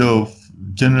kind of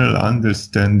general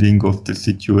understanding of the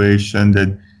situation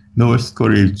that North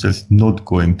Korea is just not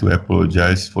going to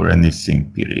apologize for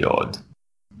anything, period.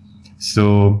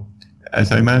 So,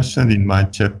 as I mentioned in my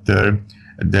chapter,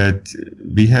 that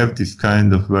we have this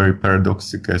kind of very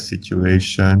paradoxical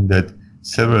situation that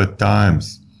several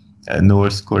times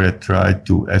North Korea tried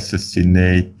to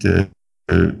assassinate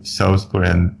South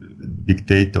Korean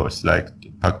dictators like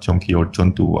Park Chung-hee or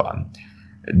Chon Tu-hwan,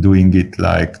 doing it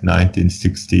like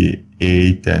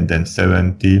 1968 and then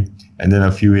 70. And then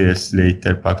a few years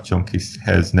later, Park Chung-hee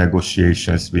has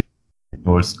negotiations with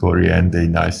North Korea and they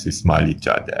nicely smile each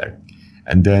other.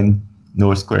 And then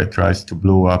North Korea tries to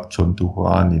blow up Chon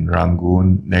Tu-hwan in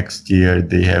Rangoon. Next year,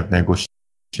 they have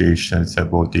negotiations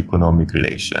about economic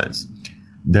relations.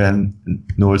 Then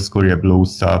North Korea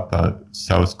blows up a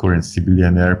South Korean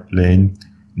civilian airplane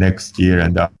next year,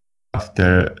 and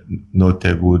after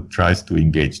Notae tries to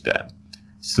engage them.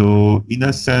 So in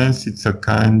a sense, it's a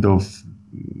kind of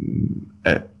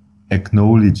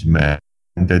acknowledgement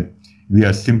that we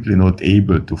are simply not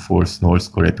able to force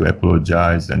North Korea to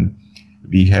apologize, and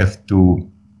we have to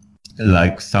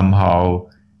somehow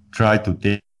try to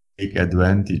take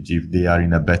advantage if they are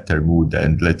in a better mood,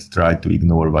 and let's try to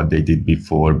ignore what they did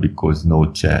before because no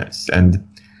chance. And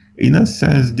in a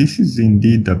sense, this is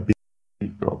indeed a big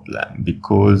problem,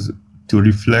 because to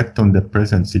reflect on the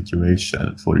present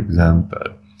situation, for example,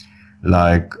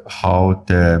 like how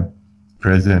the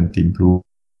present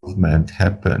improvement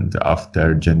happened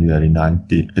after January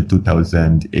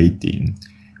 2018,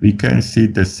 we can see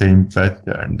the same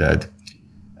pattern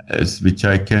which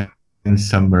I can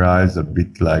summarize a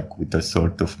bit like with a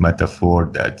sort of metaphor,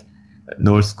 that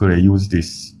North Korea used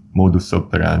this modus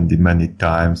operandi many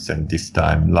times, and this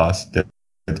time lasted.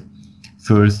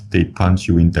 First, they punch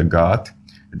you in the gut.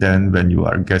 Then when you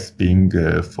are gasping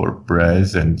for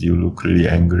breath and you look really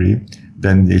angry,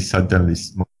 then they suddenly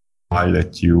smile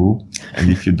at you. And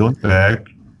if you don't back,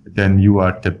 then you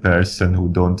are the person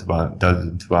who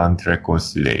doesn't want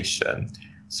reconciliation.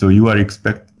 So you are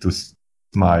expected to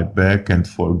smile back and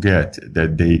forget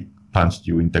that they punched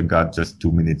you in the gut just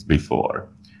 2 minutes before.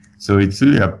 So it's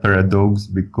really a paradox,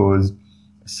 because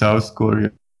South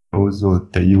Korea, also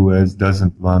the US,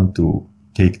 doesn't want to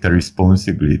take the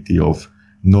responsibility of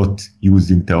not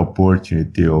using the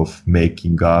opportunity of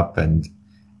making up and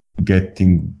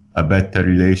getting a better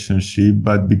relationship.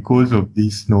 But because of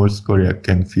this, North Korea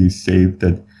can feel safe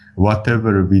that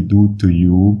whatever we do to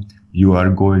you, you are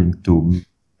going to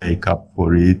make up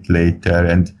for it later,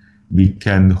 and we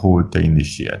can hold the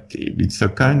initiative. It's a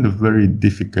kind of very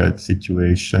difficult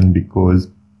situation, because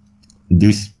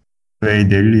this way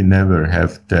they really never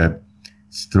have the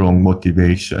strong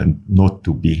motivation not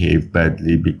to behave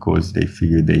badly, because they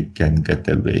feel they can get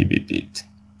away with it.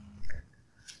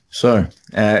 So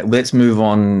let's move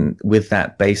on with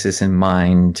that basis in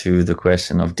mind to the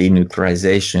question of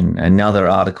denuclearization. Another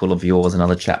article of yours,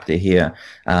 another chapter here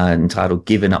entitled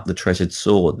 "Giving Up the Treasured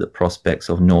Sword, the Prospects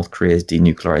of North Korea's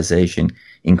Denuclearization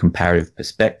in Comparative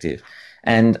Perspective."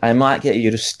 And I might get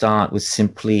you to start with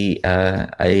simply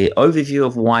a overview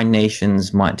of why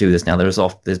nations might do this. Now,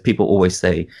 there's people always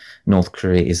say North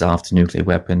Korea is after nuclear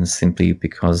weapons simply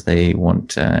because they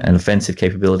want an offensive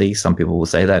capability. Some people will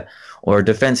say that, or a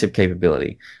defensive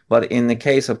capability. But in the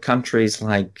case of countries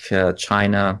like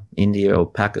China, India, or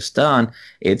Pakistan,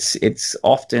 it's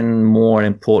often more an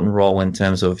important role in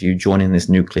terms of you joining this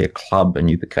nuclear club,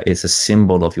 and it's a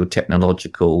symbol of your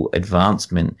technological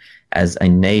advancement as a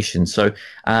nation. So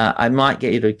I might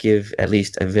get you to give at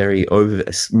least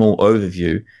a small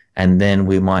overview, and then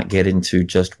we might get into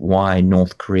just why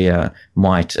North Korea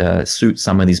might suit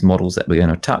some of these models that we're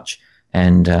going to touch,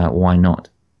 and why not.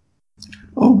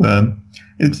 Oh, well,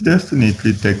 it's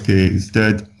definitely the case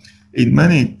that in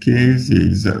many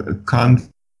cases,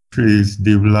 countries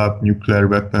develop nuclear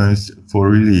weapons for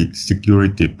really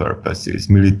security purposes,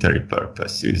 military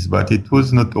purposes, but it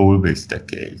was not always the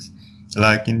case.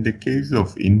 Like in the case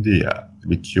of India,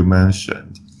 which you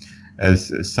mentioned,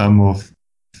 as some of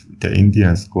the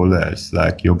Indian scholars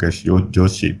like Yogesh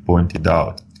Joshi pointed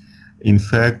out, in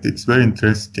fact, it's very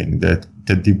interesting that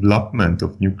the development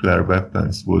of nuclear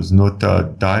weapons was not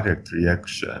a direct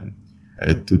reaction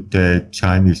to the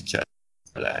Chinese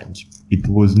challenge. It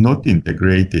was not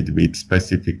integrated with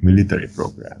specific military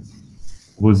programs.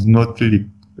 It was not really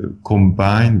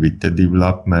combined with the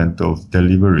development of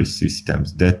delivery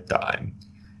systems that time.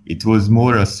 It was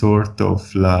more a sort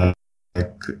of like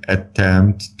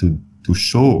attempt to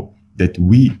show that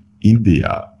we,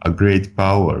 India, a great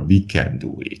power, we can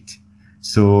do it.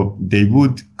 So they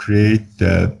would create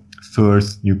the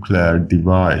first nuclear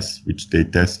device, which they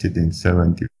tested in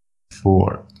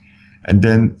 1974. And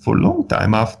then for a long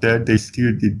time after, they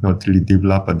still did not really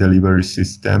develop a delivery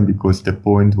system, because the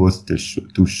point was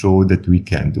to show that we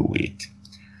can do it.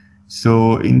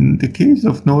 So in the case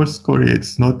of North Korea,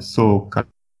 it's not so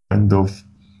kind of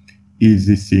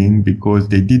easy thing, because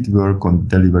they did work on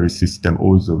the delivery system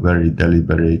also very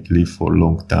deliberately for a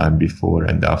long time before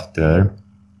and after.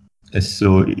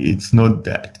 So it's not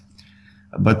that.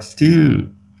 But still,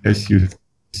 as you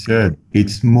said,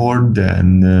 it's more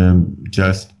than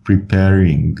just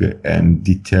preparing and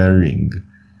deterring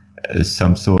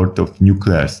some sort of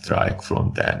nuclear strike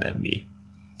from the enemy.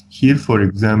 Here, for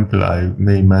example, I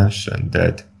may mention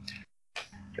that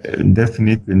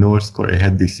definitely North Korea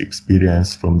had this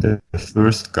experience from the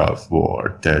first Gulf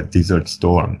War, the Desert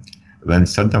Storm, when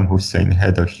Saddam Hussein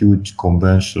had a huge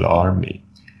conventional army,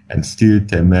 and still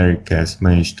the Americans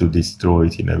managed to destroy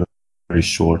it in a very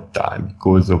short time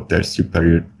because of their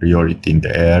superiority in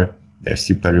the air, their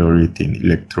superiority in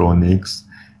electronics,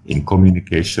 in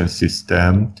communication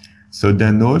system. So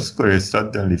then North Korea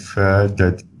suddenly felt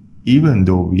that even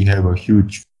though we have a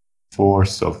huge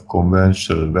force of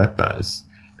conventional weapons,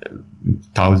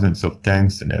 thousands of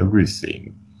tanks and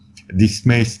everything, this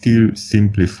may still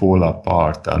simply fall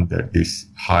apart under this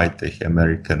high-tech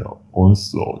American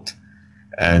onslaught.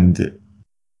 And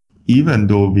even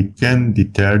though we can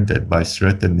deter that by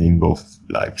threatening of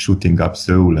like shooting up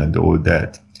Seoul and all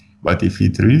that, but if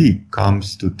it really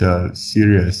comes to the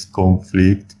serious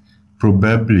conflict,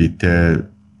 probably the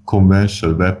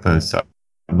conventional weapons are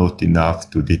not enough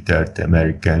to deter the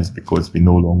Americans because we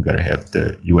no longer have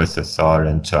the USSR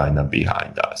and China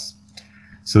behind us.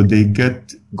 So they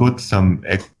got some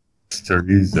extra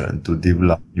reason to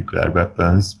develop nuclear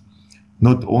weapons,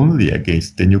 not only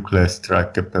against the nuclear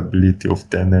strike capability of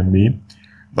the enemy,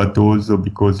 but also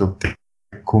because of the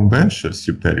conventional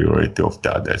superiority of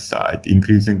the other side,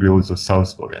 increasingly also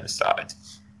South Korean side.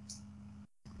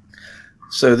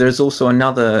 So there's also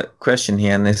another question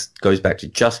here, and this goes back to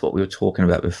just what we were talking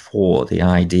about before, the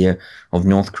idea of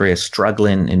North Korea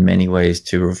struggling in many ways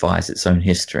to revise its own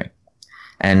history.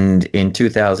 And in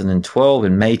 2012,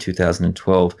 in May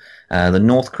 2012, the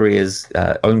North Korea's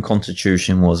own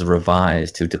constitution was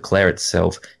revised to declare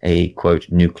itself a, quote,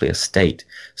 nuclear state.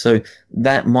 So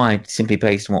that might, simply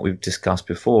based on what we've discussed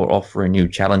before, offer a new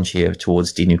challenge here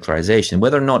towards denuclearization.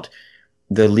 Whether or not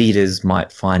the leaders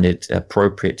might find it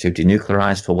appropriate to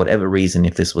denuclearize for whatever reason,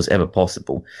 if this was ever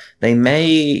possible, they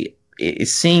may, it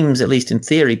seems, at least in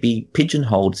theory, be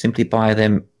pigeonholed simply by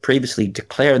them previously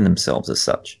declaring themselves as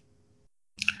such.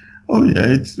 Oh yeah,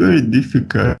 it's very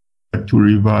difficult to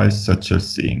revise such a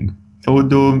thing.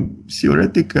 Although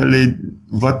theoretically,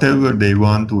 whatever they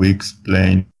want to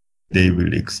explain, they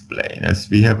will explain. As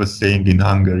we have a saying in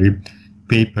Hungary,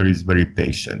 paper is very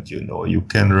patient, you know. You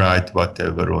can write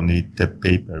whatever on it, the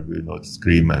paper will not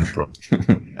scream and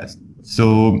protest.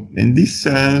 So in this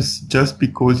sense, just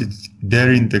because it's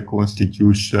there in the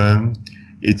constitution,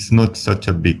 it's not such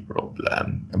a big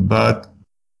problem. But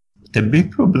the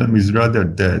big problem is rather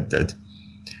that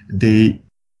they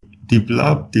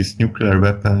developed these nuclear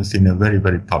weapons in a very,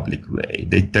 very public way.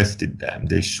 They tested them.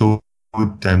 They showed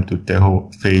them to the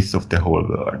whole face of the whole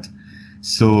world.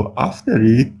 So after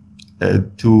it,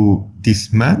 to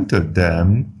dismantle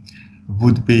them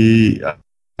would be a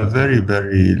very,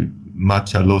 very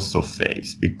much a loss of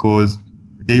face, because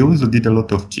they also did a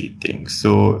lot of cheating.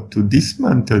 So to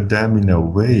dismantle them in a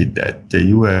way that the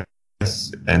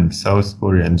US and South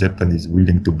Korea and Japan is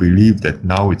willing to believe that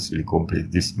now it's really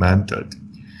completely dismantled,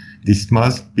 this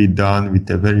must be done with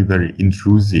a very, very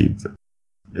intrusive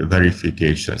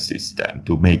verification system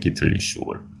to make it really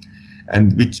sure.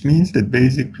 And which means that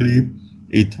basically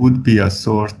it would be a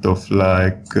sort of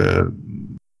like,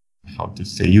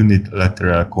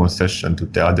 unilateral concession to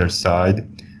the other side,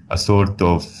 a sort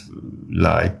of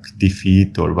like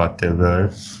defeat or whatever.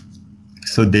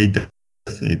 So they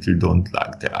definitely don't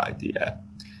like the idea.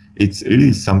 It's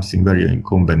really something very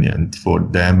inconvenient for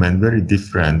them and very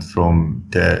different from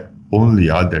the only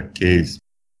other case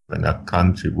when a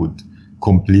country would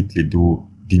completely do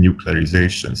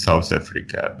denuclearization, South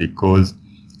Africa, because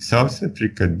South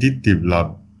Africa did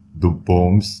develop the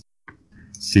bombs,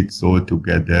 6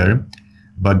 altogether,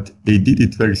 but they did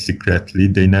it very secretly.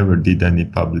 They never did any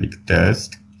public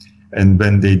test. And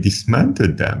when they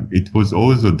dismantled them, it was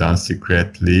also done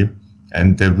secretly,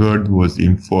 and the world was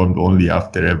informed only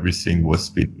after everything was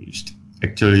finished.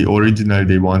 Actually, originally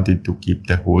they wanted to keep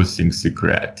the whole thing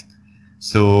secret.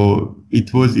 So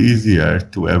it was easier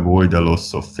to avoid a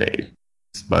loss of face.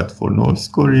 But for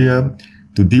North Korea,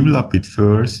 to develop it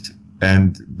first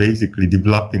and basically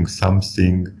developing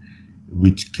something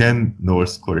which can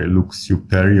North Korea look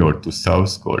superior to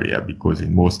South Korea, because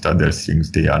in most other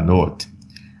things they are not.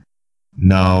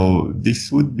 Now, this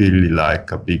would be really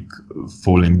like a big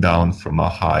falling down from a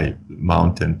high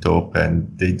mountain top,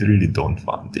 and they really don't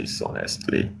want this,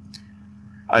 honestly.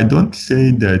 I don't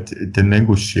say that the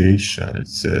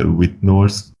negotiations with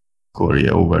North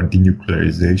Korea over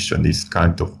denuclearization is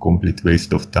kind of complete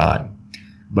waste of time.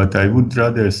 But I would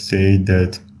rather say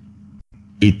that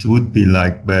it would be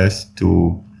like best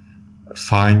to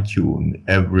fine-tune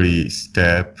every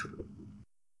step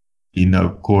in a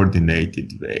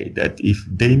coordinated way, that if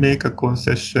they make a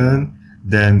concession,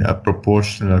 then a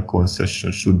proportional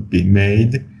concession should be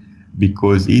made,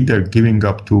 because either giving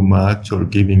up too much or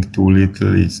giving too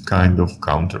little is kind of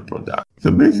counterproductive.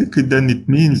 So basically then it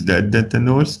means that the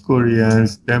North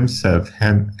Koreans themselves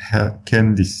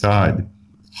can decide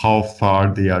how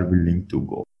far they are willing to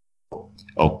go.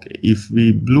 Okay, if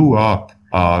we blew up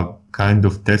a kind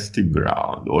of testing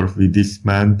ground, or if we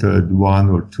dismantled 1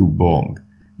 or 2 bombs,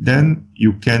 then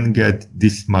you can get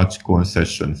this much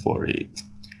concession for it.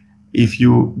 If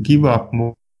you give up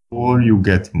more, you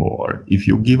get more. If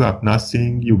you give up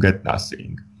nothing, you get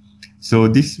nothing. So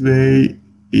this way,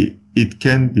 it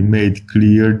can be made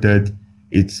clear that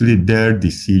it's really their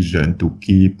decision to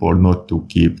keep or not to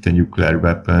keep the nuclear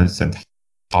weapons and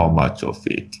how much of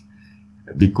it.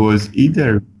 Because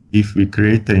either if we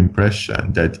create the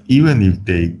impression that even if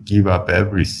they give up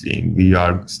everything, we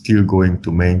are still going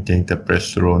to maintain the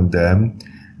pressure on them,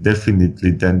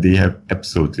 definitely then they have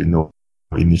absolutely no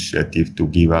initiative to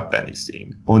give up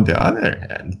anything. On the other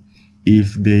hand,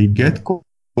 if they get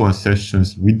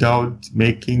concessions without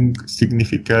making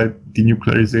significant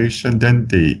denuclearization, then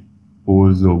they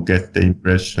also get the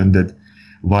impression that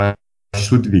why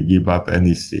should we give up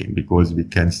anything, because we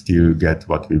can still get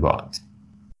what we want.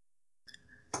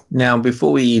 Now,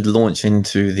 before we launch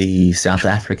into the South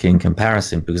African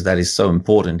comparison, because that is so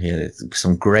important here, there's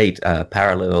some great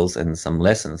parallels and some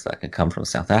lessons that can come from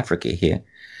South Africa here.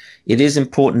 It is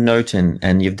important noting,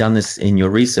 and you've done this in your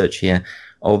research here,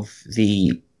 of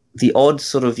the odd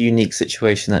sort of unique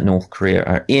situation that North Korea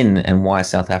are in, and why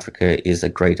South Africa is a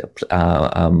great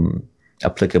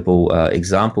applicable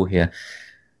example here.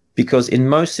 Because in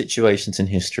most situations in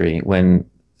history, when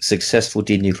successful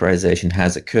denuclearization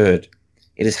has occurred,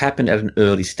 it has happened at an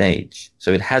early stage.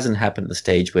 So it hasn't happened at the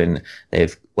stage when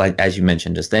they've, like as you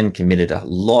mentioned just then, committed a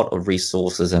lot of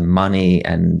resources and money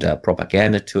and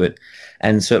propaganda to it,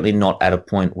 and certainly not at a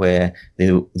point where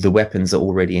the weapons are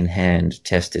already in hand,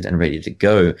 tested and ready to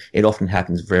go. It often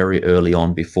happens very early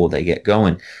on before they get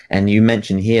going. And you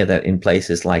mentioned here that in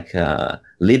places like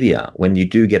Libya, when you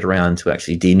do get around to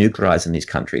actually denuclearizing these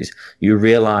countries, you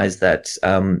realize that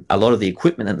a lot of the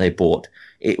equipment that they bought,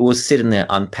 it was sitting there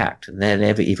unpacked. They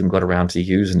never even got around to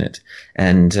using it.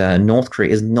 And North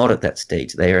Korea is not at that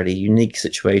stage. They are at a unique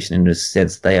situation in the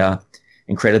sense they are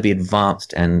incredibly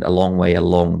advanced and a long way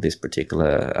along this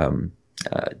particular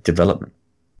development.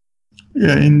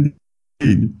 Yeah,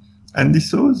 indeed. And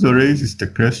this also raises the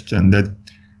question that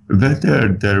whether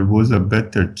there was a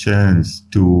better chance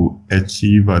to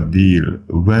achieve a deal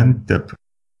when the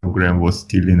program was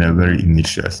still in a very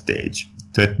initial stage.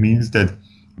 That means that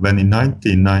when in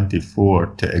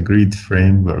 1994 the agreed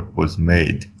framework was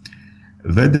made,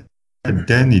 whether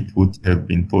then it would have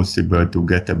been possible to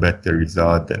get a better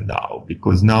result than now,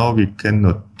 because now we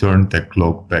cannot turn the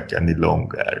clock back any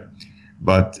longer.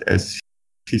 But as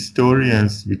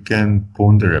historians, we can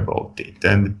ponder about it.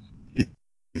 And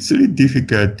it's really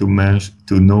difficult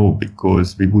to know,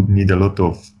 because we would need a lot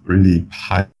of really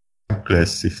high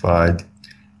classified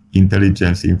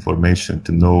intelligence information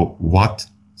to know what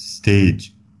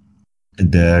stage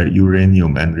their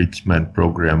uranium enrichment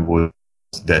program was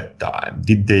that time.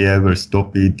 Did they ever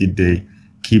stop it? Did they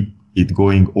keep it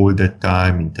going all the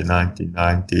time in the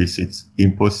 1990s? It's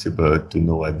impossible to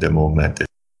know at the moment,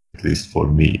 at least for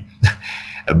me.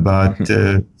 But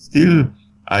still,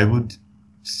 I would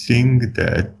think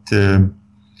that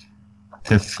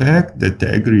the fact that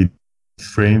the agreed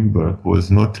framework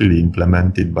was not really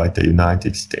implemented by the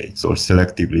United States, or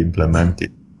selectively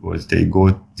implemented, because they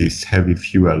got this heavy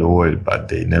fuel oil, but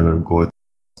they never got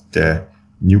the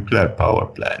nuclear power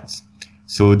plants.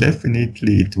 So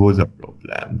definitely it was a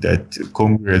problem that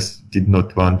Congress did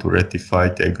not want to ratify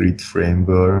the agreed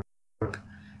framework.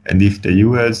 And if the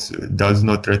US does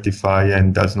not ratify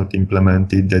and does not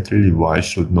implement it, that really why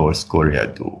should North Korea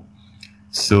do?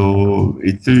 So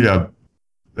it's really a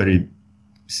very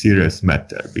serious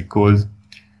matter, because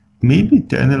maybe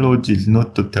the analogy is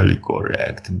not totally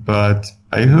correct, but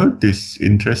I heard this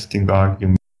interesting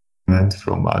argument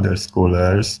from other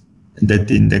scholars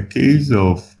that in the case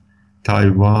of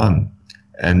Taiwan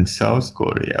and South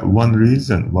Korea, one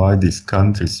reason why these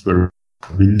countries were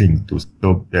willing to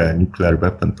stop their nuclear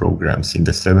weapon programs in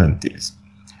the 70s,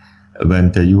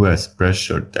 when the US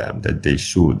pressured them that they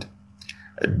should,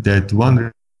 that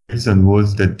one reason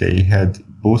was that they had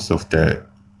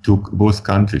both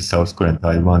countries, South Korea and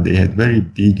Taiwan, they had very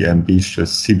big,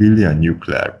 ambitious civilian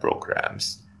nuclear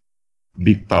programs,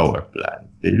 big power plants.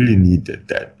 They really needed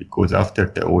that, because after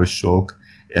the oil shock,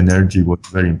 energy was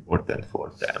very important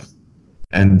for them.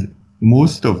 And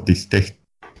most of this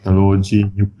technology,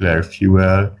 nuclear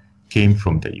fuel, came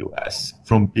from the US,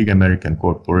 from big American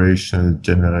corporations,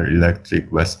 General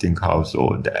Electric, Westinghouse,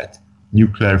 all that.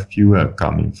 Nuclear fuel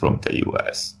coming from the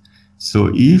US.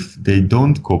 So if they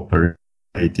don't cooperate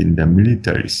in the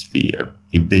military sphere,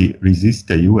 if they resist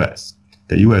the US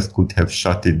could have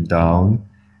shut it down,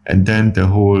 and then the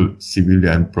whole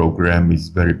civilian program is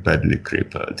very badly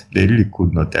crippled. They really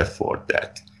could not afford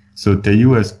that. So the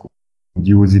US could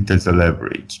use it as a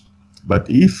leverage. But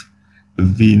if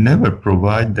we never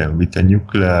provide them with a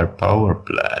nuclear power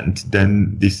plant,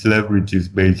 then this leverage is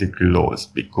basically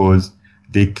lost, because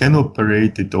they can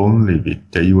operate it only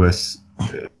with the US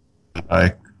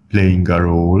like playing a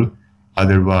role.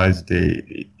 Otherwise,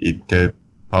 the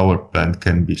power plant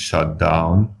can be shut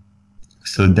down.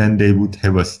 So then they would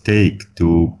have a stake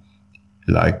to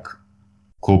like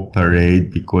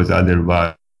cooperate, because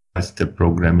otherwise the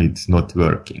program is not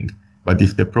working. But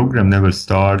if the program never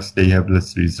starts, they have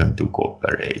less reason to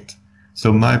cooperate.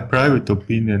 So my private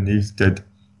opinion is that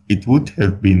it would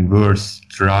have been worth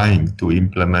trying to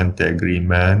implement the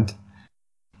agreement.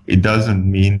 It doesn't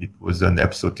mean it was an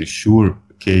absolutely sure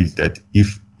case that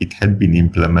if it had been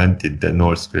implemented, the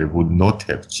North Korea would not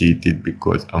have cheated,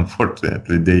 because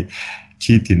unfortunately they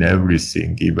cheat in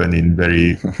everything, even in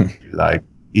very like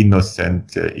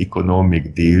innocent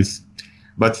economic deals.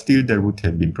 But still, there would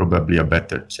have been probably a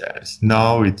better chance.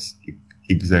 Now it's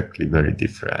exactly very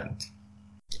different.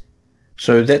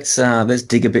 So let's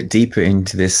dig a bit deeper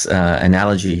into this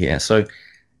analogy here. So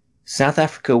South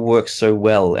Africa works so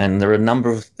well, and there are a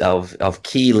number of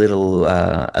key little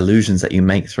allusions that you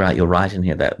make throughout your writing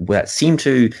here that seem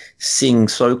to sing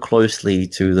so closely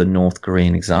to the North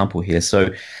Korean example here. So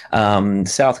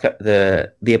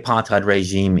the apartheid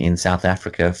regime in South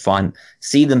Africa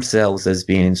see themselves as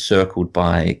being encircled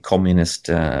by communist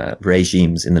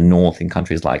regimes in the north, in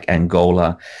countries like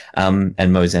Angola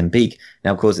and Mozambique.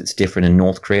 Now, of course, it's different in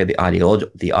North Korea.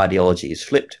 The ideology is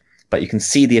flipped. But you can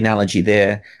see the analogy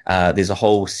there. There's a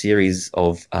whole series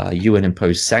of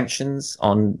UN-imposed sanctions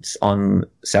on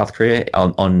South Korea,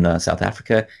 on South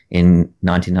Africa in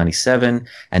 1997,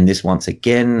 and this once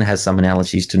again has some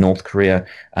analogies to North Korea.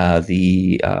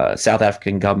 The South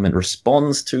African government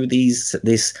responds to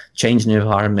this change in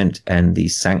environment and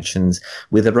these sanctions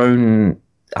with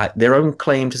their own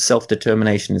claim to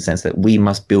self-determination, in the sense that we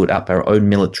must build up our own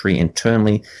military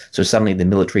internally. So suddenly the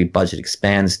military budget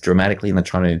expands dramatically, and they're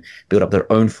trying to build up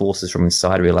their own forces from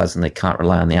inside, realizing they can't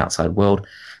rely on the outside world.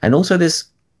 And also this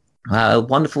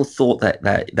wonderful thought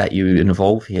that you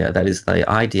involve here, that is the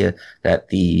idea that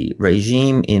the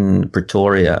regime in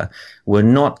Pretoria were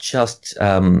not just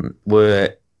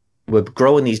were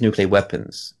growing these nuclear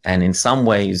weapons, and in some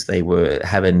ways they were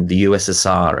having the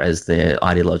USSR as their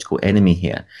ideological enemy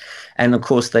here. And of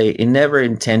course, they never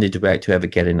intended to ever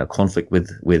get in a conflict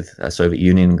with Soviet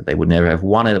Union. They would never have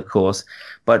won it, of course.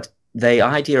 But the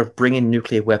idea of bringing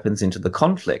nuclear weapons into the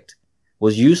conflict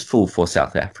was useful for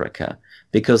South Africa,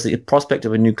 because the prospect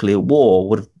of a nuclear war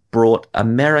would have brought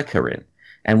America in.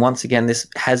 And once again, this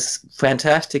has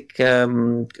fantastic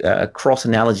cross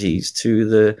analogies to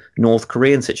the North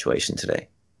Korean situation today.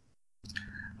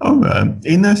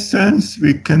 In a sense,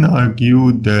 we can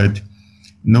argue that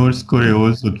North Korea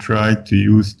also tried to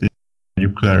use the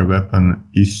nuclear weapon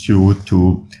issue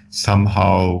to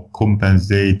somehow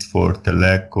compensate for the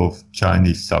lack of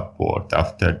Chinese support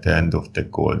after the end of the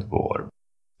Cold War,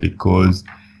 because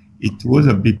it was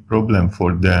a big problem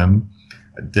for them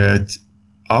that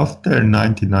after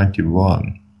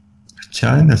 1991,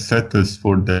 China settles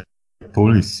for the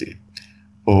policy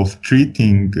of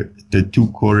treating the two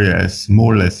Koreas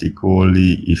more or less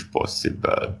equally if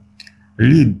possible.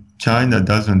 Really, China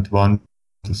doesn't want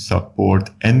to support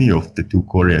any of the two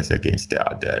Koreas against the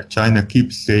other. China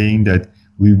keeps saying that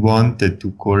we want the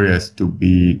two Koreas to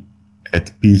be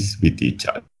at peace with each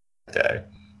other.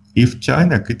 If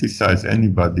China criticizes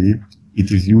anybody,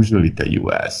 it is usually the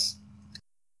US.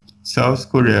 South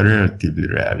Korea relatively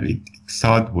rarely.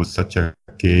 South was such a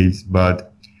case,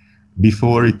 but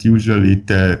before it, usually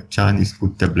the Chinese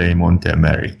put the blame on the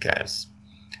Americans.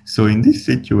 So in this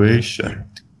situation,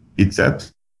 it's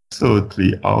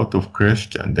absolutely out of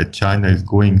question that China is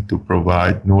going to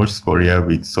provide North Korea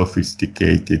with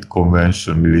sophisticated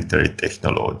conventional military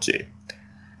technology.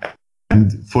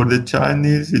 And for the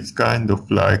Chinese, it's kind of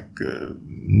like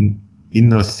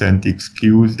innocent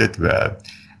excuse that, well,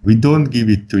 we don't give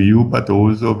it to you, but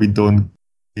also we don't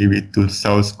give it to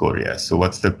South Korea. So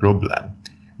what's the problem?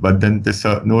 But then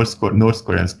the North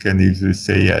Koreans can easily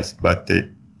say yes, but the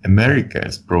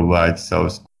Americans provide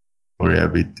South Korea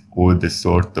with all the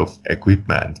sort of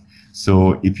equipment.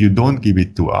 So if you don't give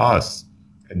it to us,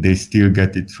 they still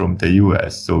get it from the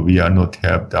US. So we are not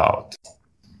helped out.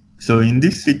 So in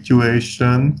this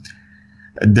situation,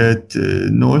 that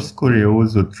North Korea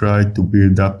also tried to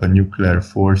build up a nuclear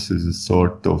force as a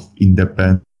sort of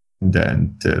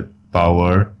independent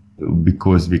power,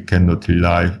 because we cannot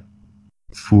rely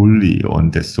fully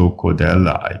on the so-called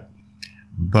ally.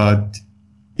 But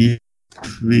if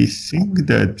we think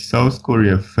that South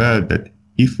Korea felt that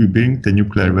if we bring the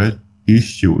nuclear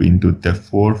issue into the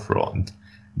forefront,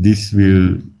 this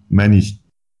will manage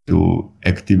to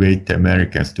activate the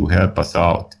Americans to help us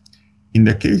out. In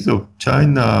the case of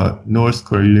China-North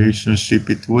Korea relationship,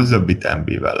 it was a bit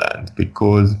ambivalent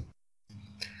because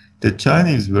the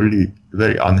Chinese were really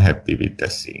very unhappy with the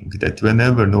thing that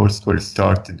whenever North Korea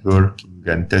started working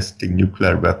and testing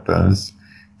nuclear weapons,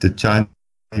 the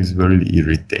Chinese were really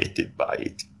irritated by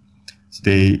it.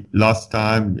 So last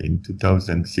time in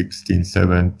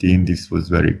 2016-17, this was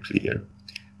very clear.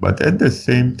 But at the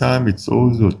same time, it's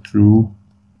also true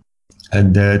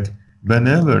that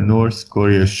whenever North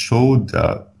Korea showed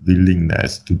the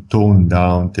willingness to tone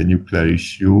down the nuclear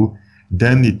issue,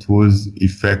 then it was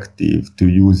effective to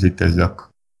use it as a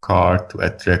card to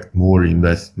attract more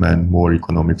investment, more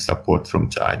economic support from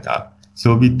China.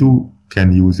 So we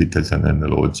can use it as an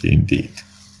analogy indeed.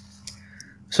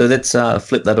 So let's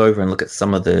flip that over and look at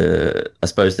some of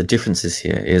the differences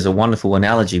here. Is a wonderful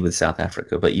analogy with South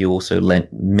Africa, but you also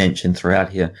mentioned throughout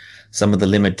here some of the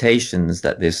limitations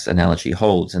that this analogy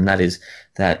holds, and that is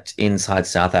that inside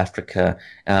South Africa,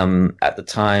 at the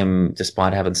time,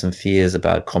 despite having some fears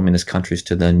about communist countries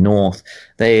to the north,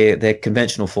 their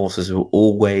conventional forces were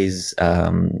always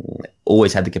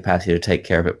had the capacity to take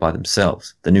care of it by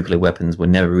themselves. The nuclear weapons were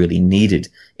never really needed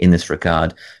in this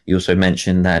regard. You also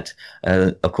mentioned that,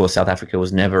 of course, South Africa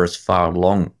was never as far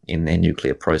along in their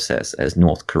nuclear process as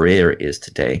North Korea is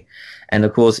today. And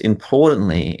of course,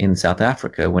 importantly, in South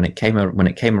Africa, when it came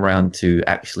around to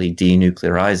actually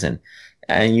denuclearizing,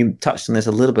 and you touched on this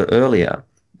a little bit earlier,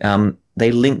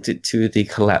 they linked it to the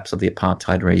collapse of the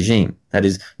apartheid regime. That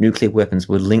is, nuclear weapons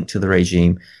were linked to the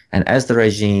regime, and as the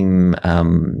regime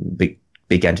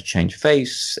began to change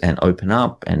face and open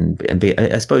up and be,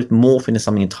 I suppose, morph into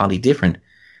something entirely different,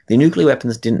 the nuclear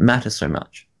weapons didn't matter so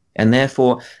much. And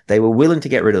therefore, they were willing to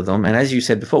get rid of them. And as you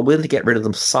said before, willing to get rid of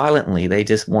them silently. They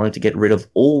just wanted to get rid of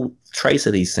all trace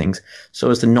of these things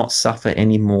so as to not suffer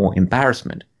any more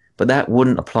embarrassment. But that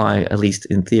wouldn't apply, at least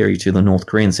in theory, to the North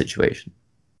Korean situation.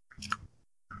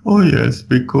 Oh, yes,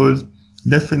 because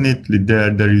definitely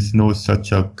there is no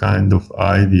such a kind of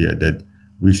idea that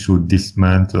we should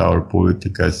dismantle our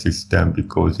political system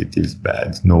because it is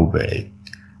bad. No way.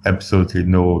 Absolutely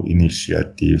no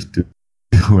initiative to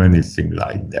do anything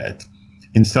like that.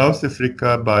 In South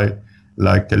Africa, by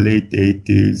like the late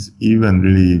 80s, even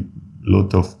really a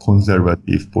lot of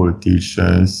conservative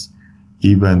politicians,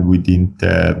 even within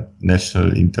the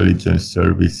National Intelligence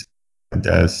Service and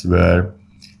elsewhere,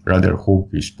 rather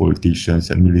hawkish politicians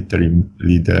and military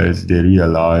leaders, they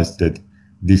realized that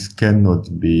this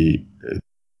cannot be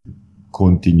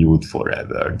continued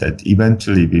forever, that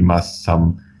eventually we must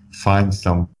find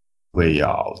some way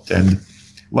out. And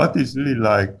what is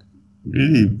really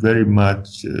very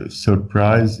much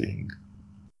surprising,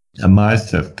 I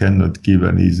myself cannot give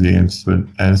an easy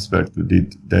answer to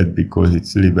that because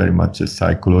it's really very much a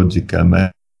psychological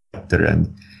matter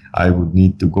and I would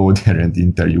need to go there and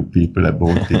interview people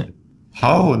about it.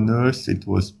 How on earth it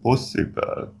was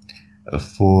possible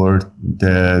for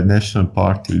the National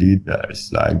Party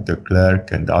leaders like de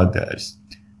Klerk and others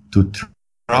to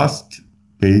trust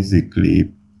basically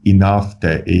enough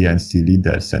the ANC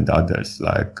leaders and others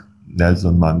like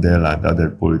Nelson Mandela and other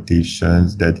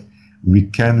politicians that we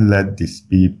can let these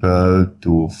people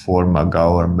to form a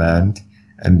government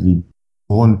and we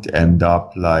won't end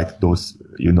up like those,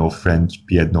 French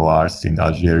Pied Noirs in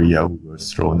Algeria who were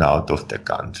thrown out of the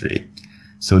country.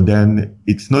 So then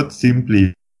it's not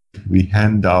simply we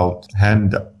hand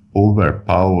over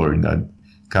power in a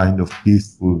kind of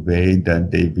peaceful way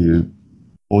that they will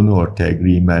honor the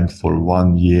agreement for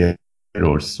 1 year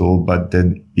or so, but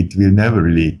then it will never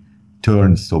really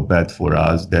turn so bad for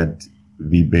us that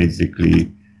we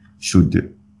basically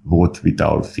should vote with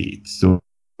our feet. So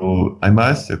I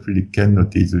myself really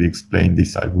cannot easily explain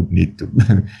this. I would need to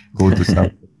go to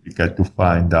South Africa to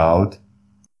find out.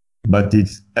 But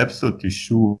it's absolutely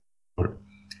sure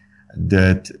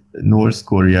that North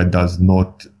Korea does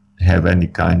not have any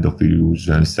kind of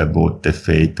illusions about the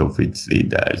fate of its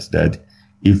leaders, that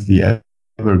if we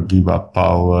ever give up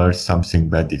power, something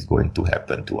bad is going to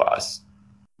happen to us,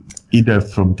 either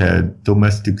from the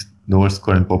domestic North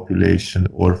Korean population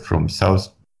or from South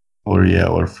Korea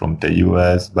or from the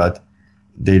US, but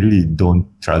they really don't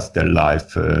trust their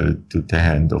life to the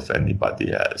hand of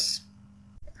anybody else.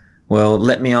 Well,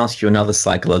 let me ask you another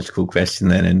psychological question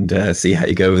then and see how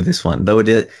you go with this one, though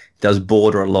it does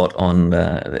border a lot on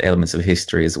the elements of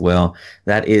history as well.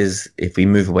 That is, if we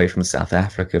move away from South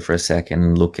Africa for a second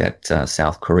and look at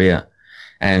South Korea.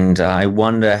 And I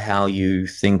wonder how you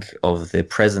think of the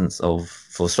presence of,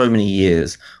 for so many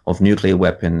years of nuclear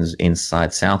weapons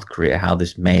inside South Korea, how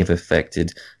this may have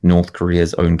affected North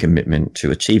Korea's own commitment to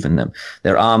achieving them.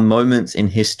 There are moments in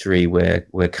history where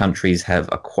countries have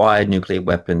acquired nuclear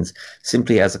weapons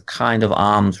simply as a kind of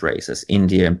arms race, as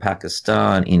India and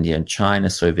Pakistan, India and China,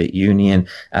 Soviet Union.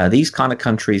 These kind of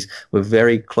countries were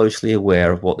very closely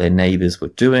aware of what their neighbors were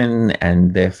doing,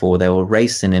 and therefore they were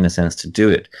racing, in a sense, to do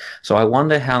it. So I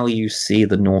wonder how you see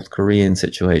the North Korean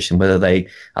situation, whether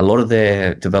a lot of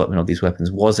their development of these weapons,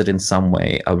 was it in some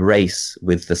way a race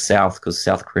with the South, because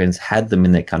South Koreans had them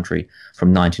in their country from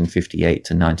 1958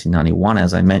 to 1991,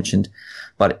 as I mentioned,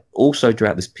 but also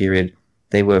throughout this period,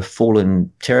 they were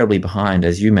falling terribly behind,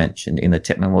 as you mentioned, in the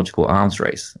technological arms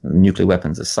race. Nuclear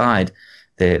weapons aside,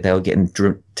 they were getting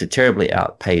terribly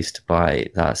outpaced by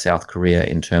South Korea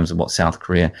in terms of what South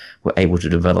Korea were able to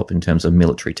develop in terms of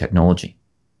military technology.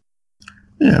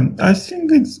 Yeah, I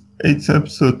think it's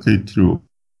absolutely true,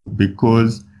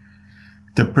 because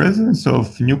the presence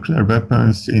of nuclear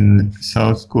weapons in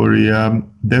South Korea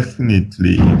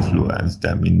definitely influenced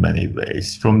them in many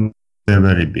ways from the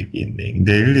very beginning.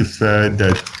 They really felt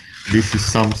that this is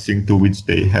something to which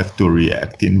they have to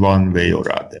react in one way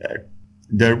or other.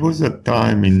 There was a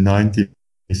time in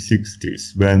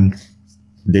 1960s when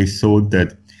they thought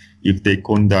that if they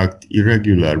conduct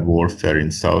irregular warfare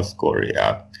in South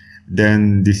Korea,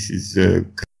 then this is a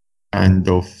kind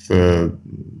of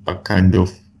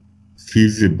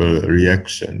feasible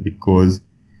reaction, because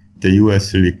the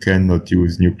US really cannot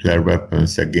use nuclear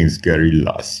weapons against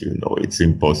guerrillas. It's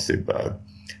impossible.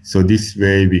 So this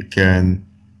way we can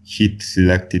hit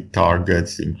selected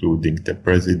targets, including the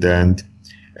president,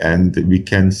 and we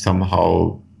can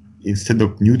somehow, instead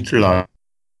of neutralizing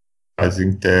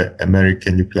the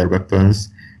American nuclear weapons,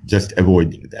 just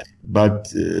avoiding that. But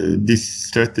this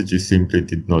strategy simply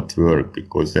did not work,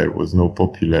 because there was no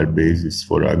popular basis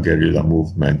for a guerrilla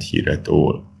movement here at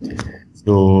all.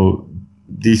 So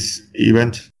this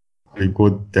eventually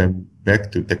got them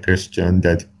back to the question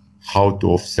that how to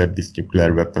offset this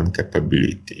nuclear weapon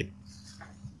capability.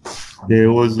 They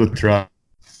also tried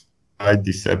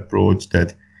this approach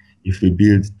that if we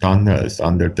build tunnels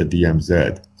under the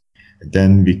DMZ,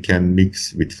 then we can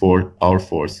mix with our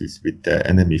forces with the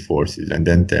enemy forces, and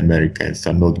then the Americans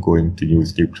are not going to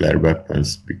use nuclear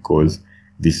weapons, because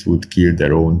this would kill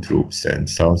their own troops and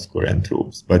South Korean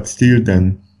troops. But still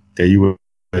then the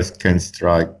US can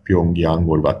strike Pyongyang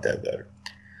or whatever.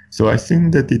 So I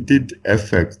think that it did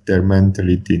affect their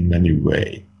mentality in many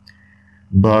ways.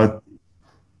 But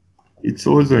it's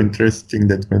also interesting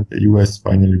that when the US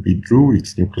finally withdrew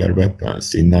its nuclear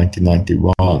weapons in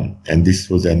 1991, and this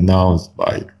was announced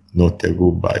by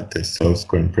the South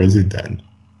Korean president,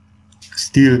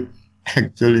 still,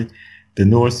 actually, the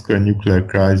North Korean nuclear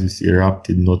crisis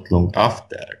erupted not long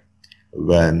after,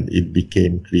 when it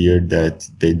became clear that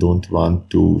they don't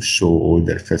want to show all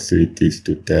their facilities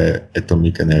to the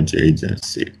Atomic Energy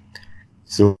Agency.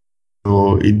 So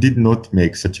it did not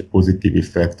make such a positive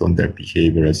effect on their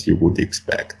behavior as you would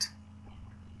expect.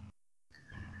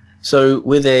 So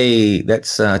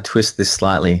let's twist this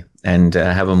slightly and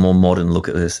have a more modern look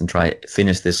at this and try to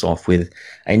finish this off with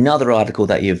another article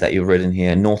that you've written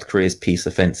here, North Korea's peace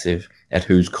offensive at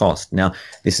whose cost. Now,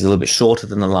 this is a little bit shorter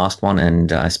than the last one,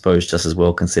 and I suppose just as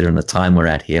well considering the time we're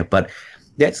at here, but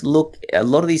let's look at a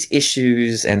lot of these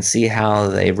issues and see how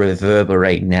they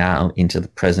reverberate now into the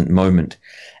present moment.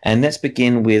 And let's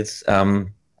begin with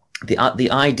the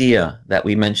idea that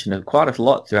we mentioned quite a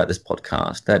lot throughout this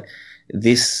podcast, that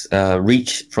this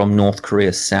reach from North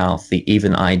Korea south, the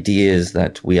even ideas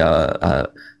that we are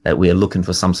looking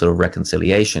for some sort of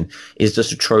reconciliation, is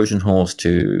just a Trojan horse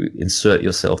to insert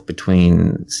yourself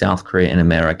between South Korea and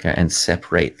America and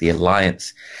separate the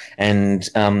alliance. And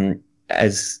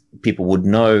as people would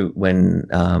know, when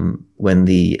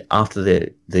after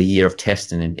the year of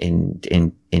testing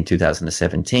in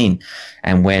 2017,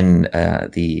 and when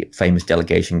the famous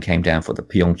delegation came down for the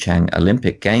Pyeongchang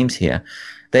Olympic Games here,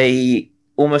 they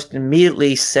almost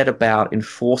immediately set about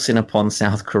enforcing upon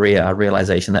South Korea a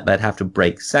realization that they'd have to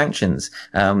break sanctions.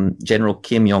 General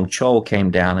Kim Yong-chol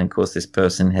came down, and of course this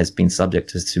person has been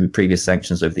subject to previous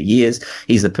sanctions over the years.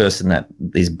 He's the person that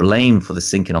is blamed for the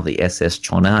sinking of the SS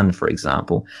Cheonan, for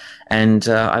example. And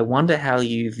I wonder how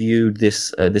you viewed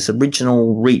this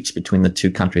original reach between the two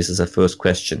countries as a first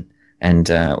question, and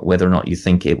whether or not you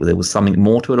think there was something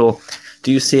more to it, or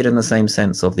do you see it in the same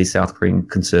sense of the South Korean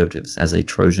conservatives as a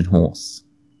Trojan horse?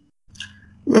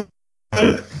 Well,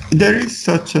 there is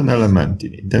such an element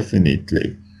in it,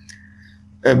 definitely.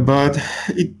 But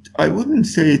I wouldn't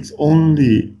say it's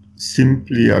only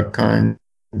simply a kind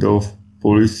of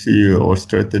policy or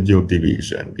strategy of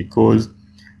division, because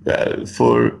Well,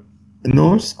 for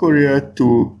North Korea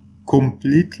to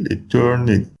completely turn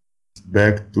it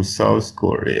back to South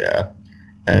Korea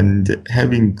and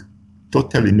having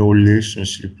totally no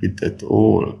relationship with it at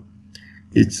all,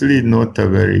 it's really not a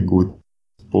very good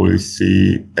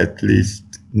policy, at least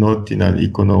not in an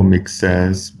economic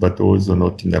sense, but also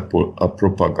not in a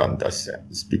propaganda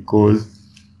sense. Because,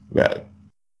 well,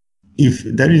 if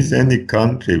there is any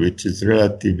country which is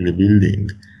relatively willing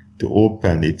to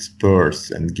open its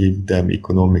purse and give them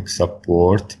economic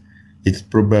support, it's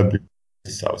probably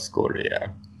South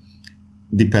Korea,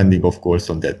 depending, of course,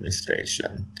 on the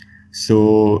administration.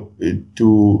 So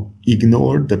to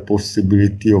ignore the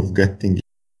possibility of getting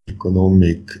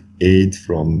economic aid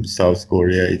from South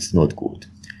Korea, it's not good.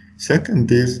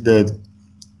 Second is that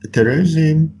the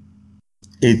regime,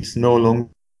 it's no longer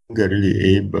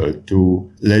really able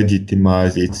to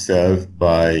legitimize itself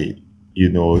by,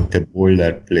 the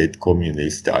boilerplate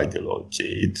communist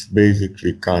ideology. It's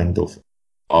basically kind of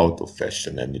out of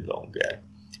fashion any longer.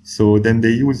 So then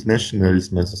they use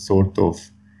nationalism as a sort of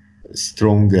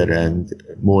stronger and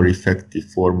more effective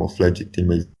form of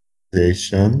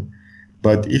legitimization.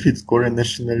 But if it's Korean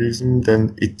nationalism,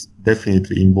 then it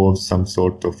definitely involves some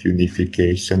sort of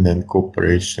unification and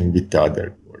cooperation with the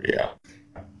other Korea.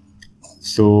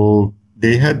 So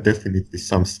they had definitely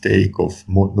some stake of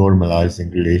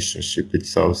normalizing relationship with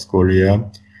South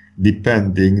Korea,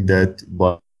 depending that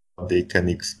what they can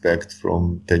expect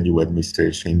from the new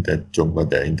administration that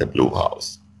Jongbada in the Blue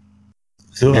House.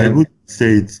 So I would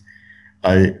say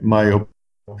my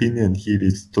opinion here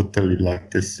is totally like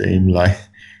the same like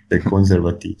the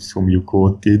conservatives whom you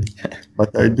quoted,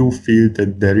 but I do feel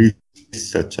that there is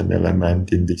such an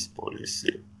element in this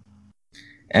policy.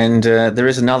 And there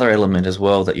is another element as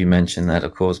well that you mentioned that,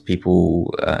 of course,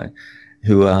 people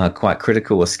who are quite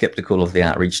critical or skeptical of the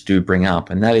outreach do bring up,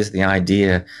 and that is the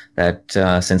idea that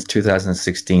since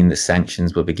 2016 the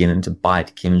sanctions were beginning to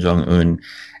bite Kim Jong-un,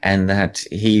 and that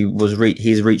he's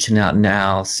reaching out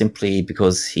now simply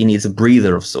because he needs a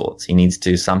breather of sorts. He needs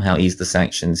to somehow ease the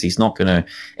sanctions. He's not going to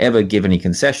ever give any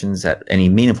concessions, any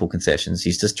meaningful concessions.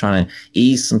 He's just trying to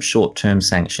ease some short-term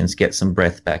sanctions, get some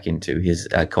breath back into his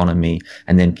economy,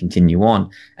 and then continue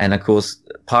on. And of course,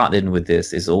 partnered with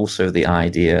this is also the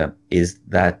idea is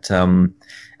that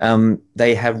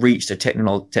they have reached a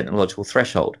technological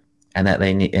threshold, and that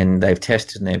they've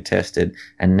tested,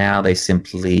 and now they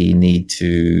simply need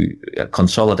to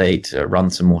consolidate, run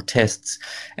some more tests,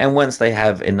 and once they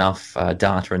have enough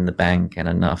data in the bank and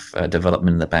enough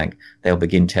development in the bank, they'll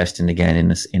begin testing again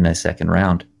in a second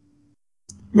round.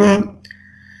 Well,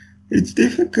 it's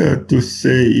difficult to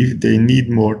say if they need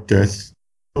more tests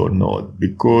or not,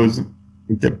 because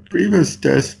the previous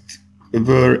tests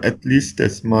were at least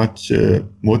as much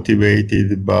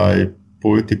motivated by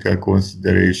political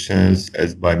considerations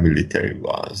as by military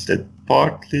ones. That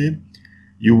partly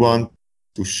you want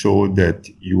to show that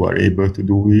you are able to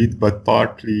do it, but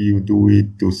partly you do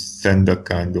it to send a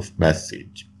kind of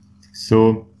message.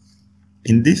 So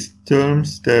in these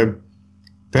terms, the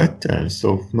patterns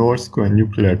of North Korean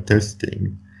nuclear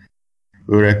testing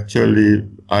were actually,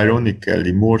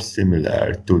 ironically, more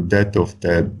similar to that of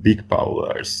the big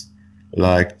powers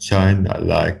like China,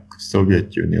 like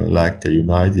Soviet Union, like the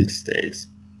United States,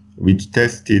 which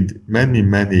tested many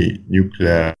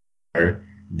nuclear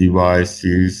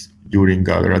devices during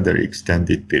a rather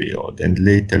extended period, and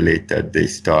later they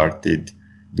started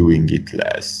doing it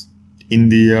less.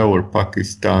 India or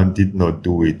Pakistan did not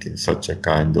do it in such a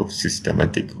kind of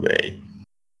systematic way.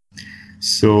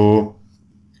 So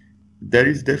there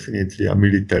is definitely a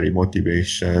military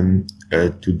motivation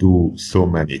to do so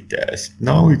many tests.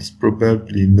 Now it's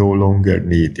probably no longer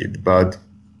needed, but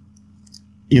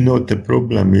the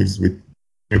problem is with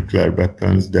nuclear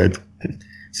weapons that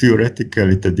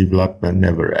theoretically the development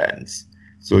never ends.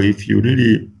 So if you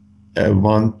really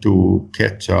want to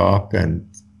catch up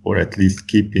or at least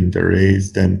keep in the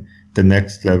race, then the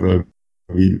next level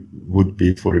would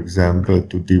be, for example,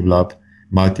 to develop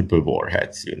multiple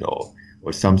warheads,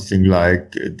 or something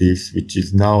like this, which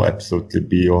is now absolutely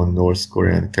beyond North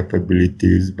Korean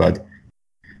capabilities, but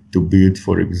to build,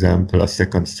 for example, a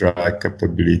second strike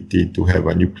capability, to have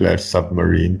a nuclear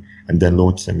submarine and then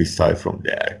launch a missile from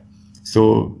there.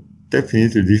 So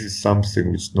definitely this is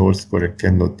something which North Korea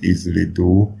cannot easily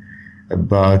do.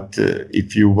 But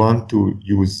if you want to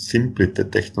use simply the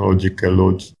technological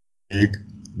logic,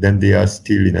 then they are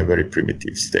still in a very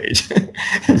primitive stage.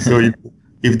 So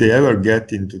if they ever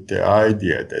get into the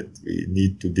idea that we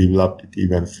need to develop it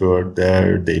even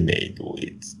further, they may do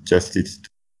it. Just it's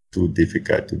too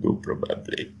difficult to do,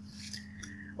 probably.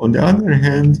 On the other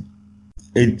hand,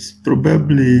 it's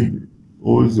probably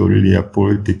also really a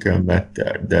political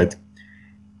matter, that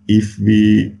if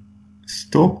we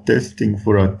stop testing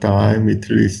for a time, it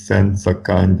really sends a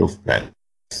kind of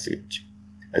message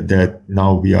that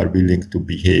now we are willing to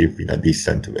behave in a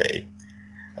decent way.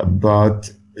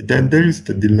 But then there is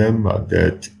the dilemma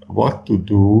that what to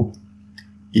do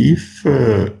if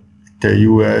the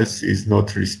US is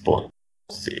not responsive.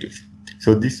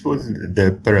 So this was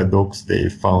the paradox they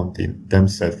found in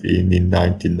themselves in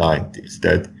 1990s,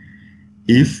 that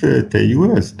if the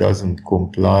US doesn't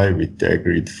comply with the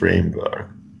agreed framework,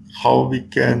 how we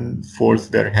can force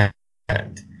their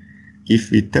hand? If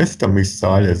we test a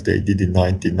missile as they did in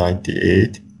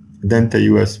 1998, then the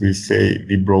US will say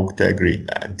we broke the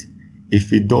agreement.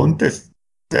 If we don't test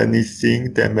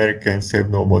anything, the Americans have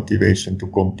no motivation to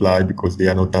comply because they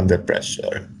are not under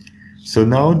pressure. So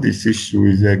now this issue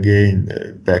is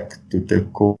again back to the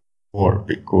core,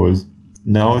 because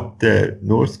now the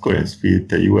North Koreans feel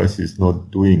the US is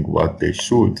not doing what they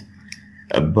should.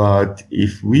 But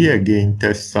if we again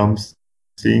test something,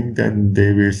 then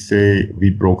they will say we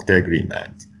broke the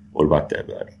agreement or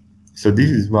whatever. So this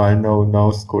is why now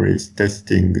North Korea is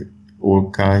testing all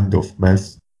kind of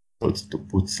methods to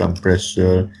put some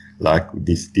pressure, like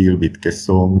this deal with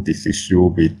Kaesong, this issue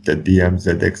with the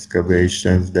DMZ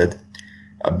excavations, that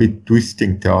a bit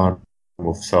twisting the arm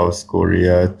of South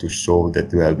Korea to show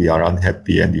that, well, we are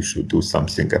unhappy and you should do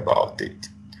something about it.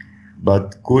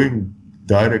 But going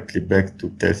directly back to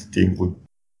testing would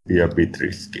be a bit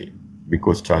risky,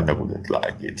 because China wouldn't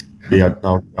like it. They are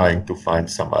now trying to find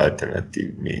some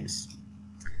alternative means.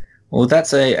 Well,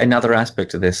 that's another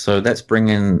aspect of this. So let's bring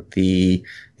in the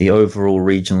overall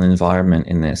regional environment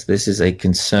in this. This is a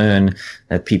concern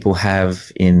that people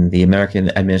have in the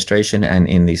American administration and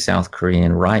in the South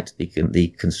Korean right,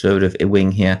 the conservative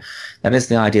wing here. That is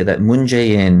the idea that Moon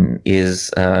Jae-in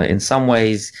is in some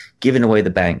ways giving away the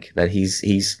bank, that he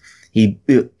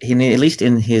at least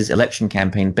in his election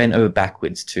campaign, bent over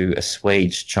backwards to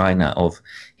assuage China of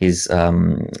his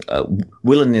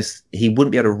willingness. He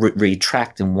wouldn't be able to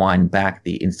retract and wind back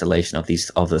the installation of the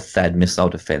THAAD missile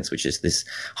defense, which is this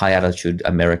high altitude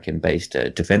American-based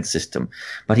defense system.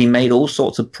 But he made all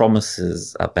sorts of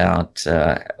promises about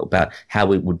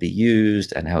how it would be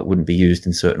used and how it wouldn't be used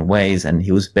in certain ways, and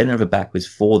he was bent over backwards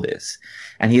for this.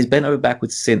 And he has bent over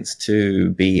backwards since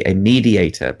to be a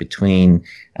mediator between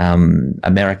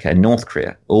America and North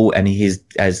Korea. And he is,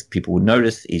 as people would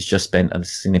notice, he's just spent a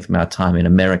significant amount of time in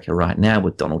America right now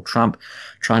with Donald Trump,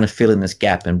 trying to fill in this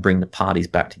gap and bring the parties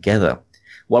back together.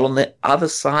 While on the other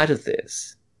side of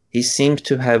this, he seems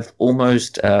to have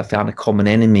almost found a common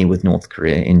enemy with North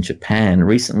Korea in Japan.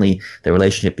 Recently, the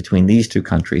relationship between these two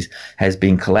countries has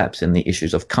been collapsed, and the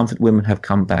issues of comfort women have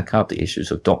come back up. The issues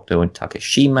of Dokdo and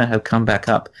Takashima have come back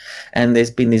up. And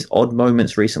there's been these odd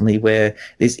moments recently where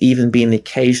there's even been the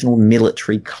occasional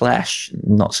military clash,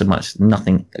 not so much,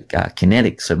 nothing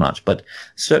kinetic so much, but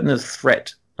certain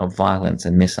threat of violence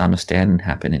and misunderstanding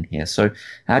happening here. So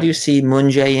how do you see Moon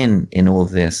Jae-in in all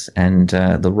of this and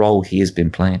the role he has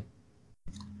been playing?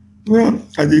 Well,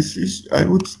 I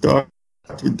would start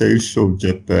with the issue of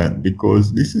Japan,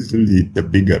 because this is really the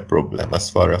bigger problem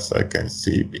as far as I can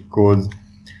see, because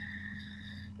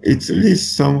it's really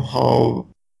somehow,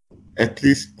 at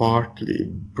least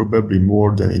partly, probably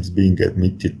more than it's being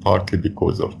admitted, partly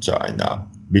because of China.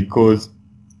 Because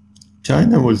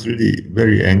China was really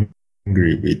very angry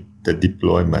with the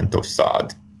deployment of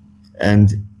THAAD.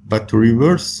 But to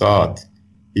reverse THAAD,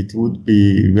 it would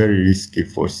be very risky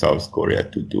for South Korea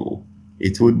to do.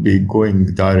 It would be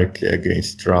going directly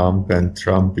against Trump, and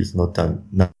Trump is not a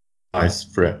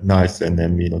nice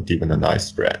enemy, not even a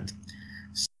nice friend.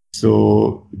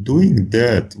 So doing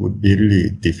that would be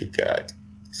really difficult.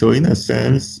 So in a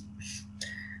sense,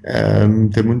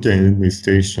 the Moon Jae-in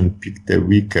administration picked the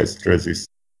weakest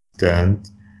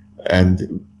resistance,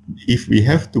 and if we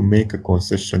have to make a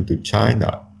concession to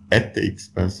China at the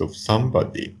expense of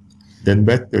somebody, then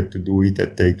better to do it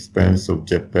at the expense of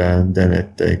Japan than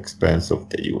at the expense of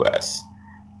the US.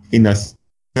 In a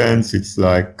sense, it's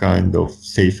like kind of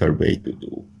safer way to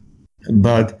do.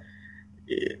 But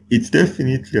it's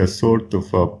definitely a sort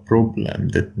of a problem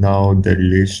that now the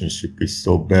relationship is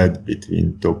so bad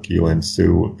between Tokyo and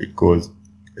Seoul, because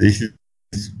this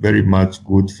is very much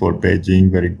good for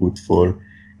Beijing, very good for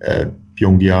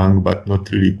Pyongyang, but not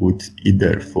really good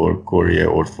either for Korea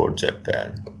or for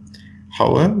Japan.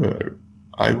 However,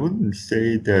 I wouldn't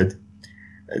say that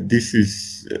this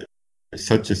is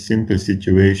such a simple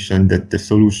situation that the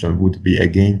solution would be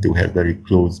again to have very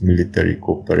close military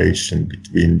cooperation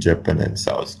between Japan and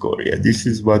South Korea. This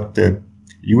is what the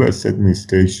US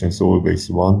administrations always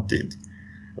wanted.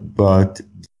 But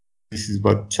this is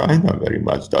what China very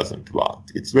much doesn't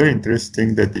want. It's very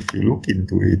interesting that if you look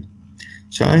into it,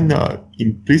 China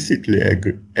implicitly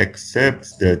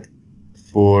accepts that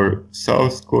for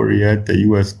South Korea, the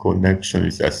US connection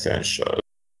is essential.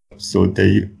 So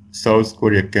South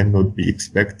Korea cannot be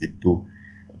expected to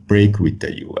break with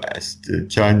the US. The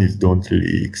Chinese don't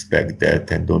really expect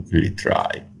that and don't really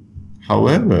try.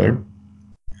 However,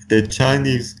 the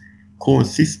Chinese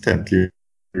consistently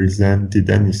resented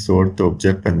any sort of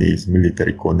Japanese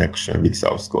military connection with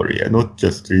South Korea, not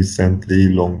just recently,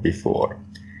 long before.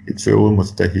 It's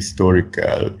almost a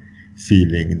historical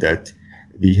feeling that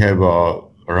we have a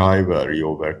rivalry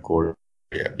over Korea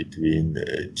between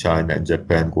China and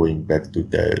Japan going back to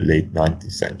the late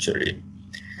 19th century.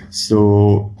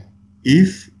 So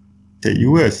if the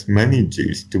US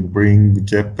manages to bring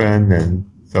Japan and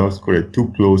South Korea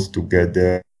too close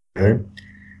together,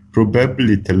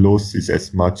 probably the loss is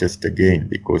as much as the gain,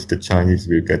 because the Chinese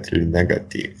will get really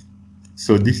negative.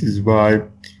 So this is why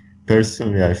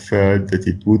personally I felt that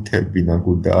it would have been a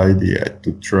good idea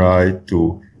to try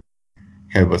to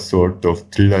have a sort of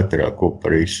trilateral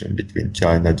cooperation between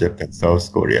China, Japan,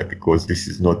 South Korea, because this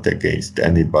is not against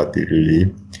anybody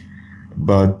really.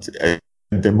 But at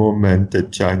the moment, the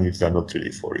Chinese are not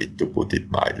really for it, to put it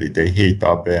mildly. They hate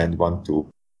Abe and want to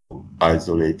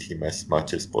isolate him as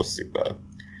much as possible.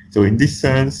 So in this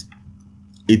sense,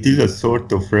 it is a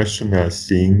sort of rational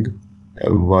thing,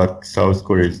 what South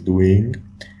Korea is doing.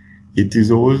 It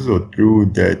is also true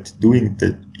that doing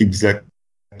the exact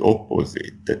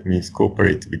opposite, that means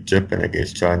cooperate with Japan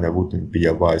against China, wouldn't be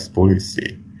a wise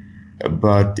policy,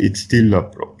 but it's still a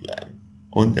problem.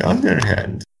 On the other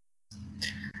hand,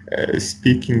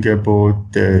 speaking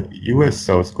about the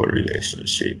US-South Korea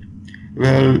relationship,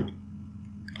 well,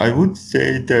 I would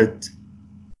say that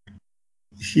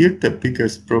here the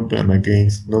biggest problem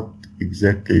against not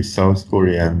exactly South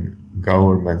Korean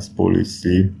government's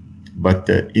policy, but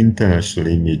the international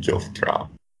image of Trump.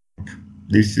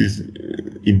 This is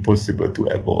impossible to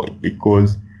avoid,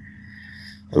 because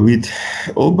with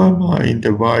Obama in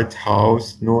the White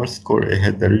House, North Korea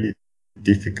had a really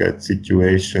difficult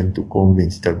situation to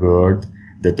convince the world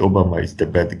that Obama is the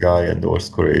bad guy and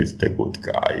North Korea is the good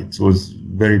guy. It was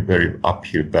very, very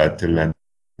uphill battle, and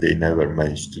they never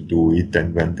managed to do it.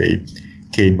 And when they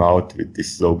came out with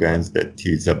these slogans that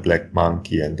he's a black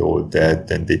monkey and all that,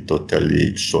 and they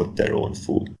totally shot their own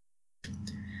foot.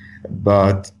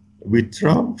 But with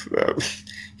Trump,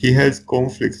 he has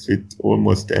conflicts with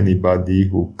almost anybody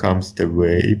who comes the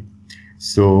way.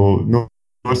 So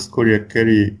North Korea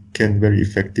can very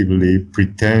effectively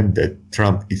pretend that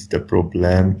Trump is the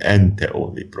problem and the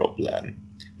only problem.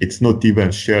 It's not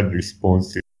even shared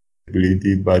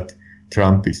responsibility, but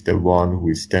Trump is the one who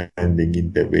is standing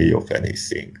in the way of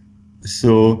anything.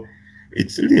 So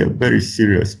it's really a very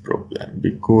serious problem,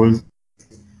 because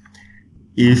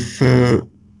if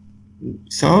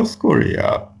South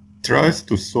Korea tries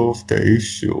to solve the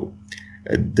issue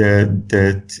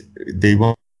that they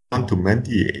want to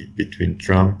mediate between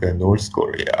Trump and North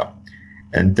Korea,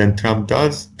 and then Trump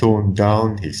does tone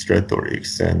down his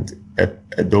rhetorics and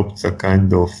adopts a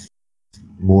kind of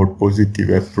more positive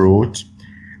approach,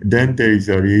 then there is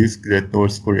a risk that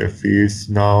North Korea feels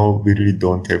now we really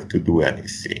don't have to do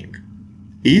anything.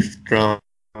 If Trump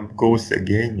goes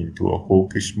again into a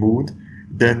hawkish mood,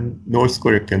 then North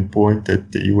Korea can point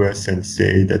at the US and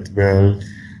say that, well,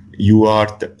 you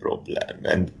are the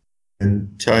problem.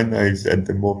 And China is at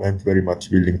the moment very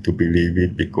much willing to believe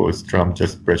it, because Trump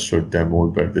just pressured them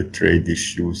over the trade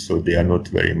issues, so they are not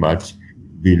very much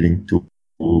willing to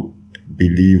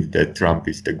believe that Trump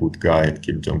is the good guy and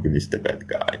Kim Jong-un is the bad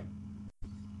guy.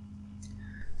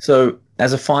 So,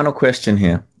 as a final question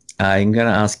here, I'm going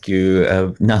to ask you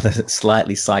another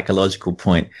slightly psychological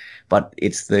point, but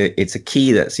it's a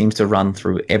key that seems to run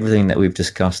through everything that we've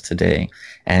discussed today,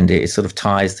 and it sort of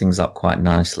ties things up quite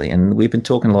nicely. And we've been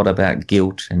talking a lot about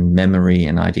guilt and memory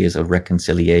and ideas of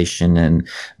reconciliation and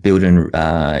building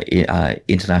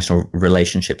international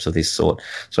relationships of this sort.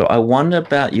 So I wonder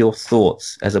about your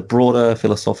thoughts as a broader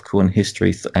philosophical and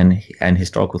and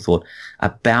historical thought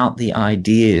about the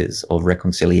ideas of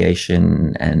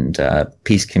reconciliation and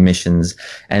peace commissions,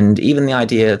 and even the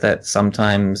idea that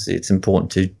sometimes it's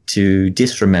important to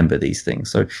disremember these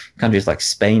things. So countries like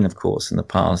Spain, of course, in the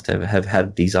past have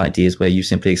had these ideas where you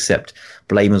simply accept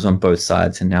blamers on both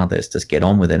sides and now let's just get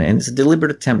on with it. And it's a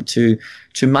deliberate attempt to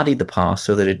muddy the past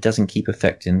so that it doesn't keep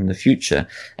affecting the future.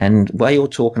 And while you're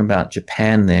talking about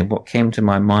Japan there, what came to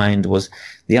my mind was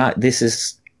this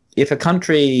is if a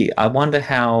country, I wonder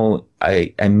how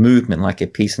a movement like a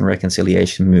peace and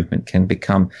reconciliation movement can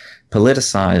become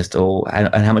politicized,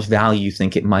 and how much value you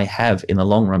think it might have in the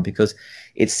long run, because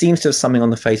it seems to have something on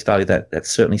the face value that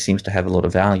certainly seems to have a lot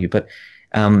of value. But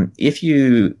if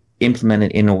you implement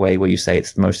it in a way where you say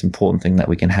it's the most important thing that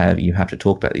we can have, you have to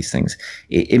talk about these things,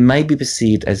 it may be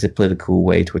perceived as a political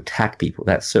way to attack people.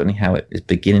 That's certainly how it is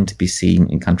beginning to be seen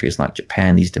in countries like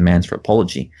Japan, these demands for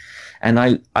apology. And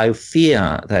I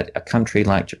fear that a country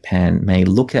like Japan may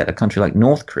look at a country like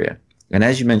North Korea. And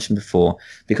as you mentioned before,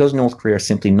 because North Korea is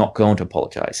simply not going to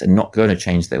apologize and not going to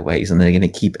change their ways, and they're going to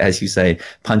keep, as you say,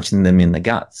 punching them in the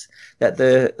guts, that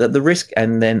the risk,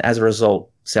 and then as a result,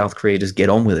 South Korea just get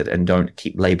on with it and don't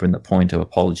keep laboring the point of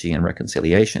apology and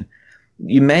reconciliation.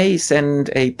 You may send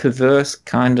a perverse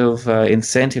kind of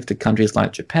incentive to countries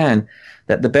like Japan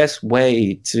that the best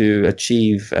way to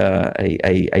achieve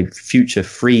a future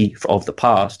free of the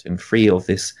past and free of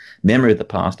this memory of the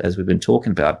past, as we've been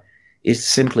talking about, is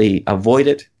simply avoid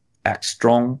it, act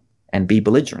strong, and be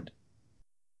belligerent.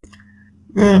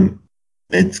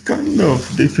 It's kind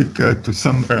of difficult to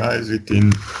summarize it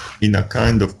in a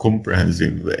kind of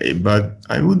comprehensive way, but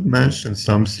I would mention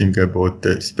something about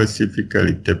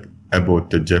specifically about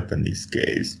the Japanese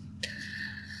case,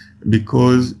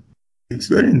 because it's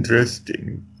very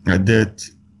interesting that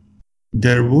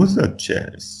there was a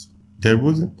chance, there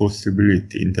was a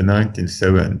possibility in the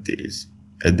 1970s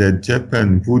that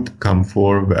Japan would come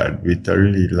forward with a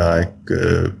really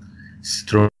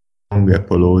strong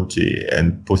apology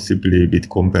and possibly with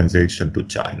compensation to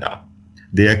China.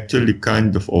 They actually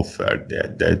kind of offered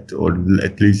that, or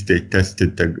at least they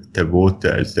tested the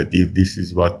waters, that if this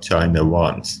is what China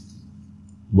wants.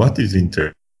 What is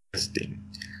interesting,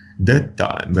 that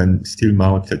time when still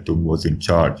Mao Zedong was in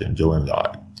charge and Zhou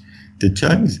Enlai, the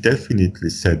Chinese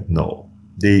definitely said no.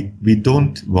 We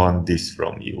don't want this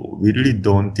from you. We really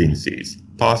don't insist.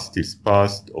 Past is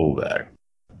past, over.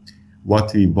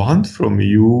 What we want from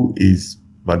you is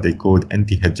what they called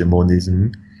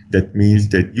anti-hegemonism. That means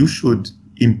that you should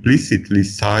implicitly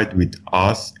side with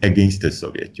us against the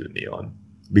Soviet Union,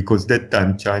 because that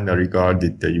time China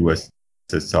regarded the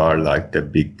USSR like the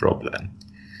big problem.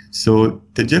 So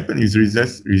the Japanese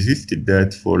resisted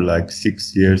that for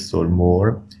 6 years or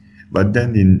more, but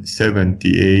then in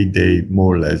 78 they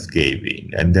more or less gave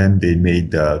in, and then they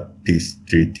made a peace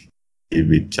treaty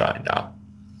with China.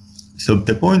 So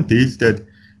the point is that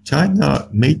China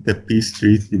made the peace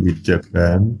treaty with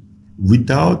Japan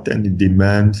without any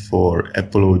demand for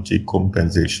apology,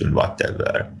 compensation,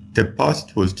 whatever. The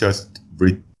past was just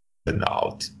written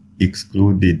out,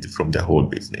 excluded from the whole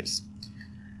business.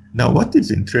 Now, what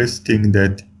is interesting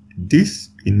that this,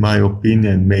 in my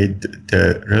opinion, made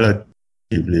the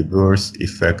relatively worse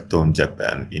effect on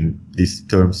Japan in these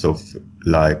terms of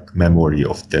memory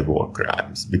of the war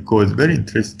crimes, because very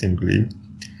interestingly,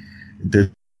 the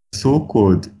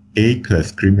so-called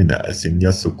A-class criminals in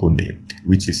Yasukuni,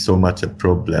 which is so much a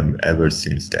problem ever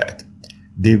since that,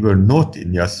 they were not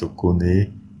in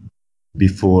Yasukuni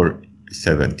before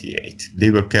 78.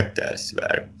 They were kept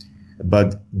elsewhere.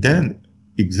 But then,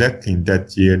 exactly in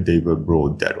that year, they were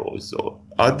brought there also.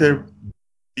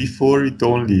 Before it,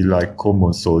 only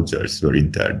common soldiers were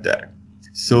interned there.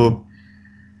 So,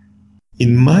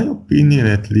 in my opinion,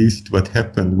 at least, what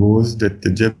happened was that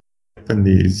the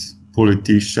Japanese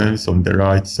politicians on the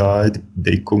right side,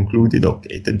 they concluded,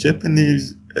 okay, the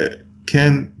Japanese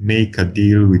can make a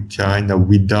deal with China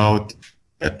without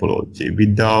apology,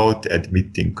 without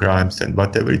admitting crimes and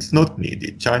whatever. It's not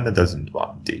needed. China doesn't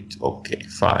want it. Okay,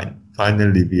 fine.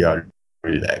 Finally, we are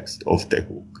relaxed, off the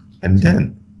hook. And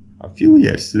then, a few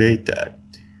years later,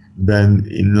 when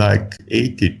in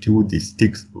 82 this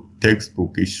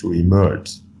textbook issue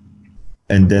emerged,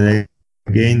 and then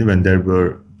again when there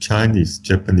were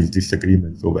Chinese-Japanese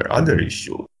disagreements over other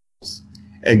issues,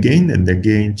 again and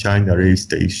again China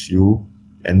raised the issue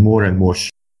and more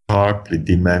sharply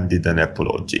demanded an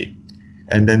apology.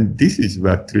 And then this is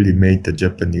what really made the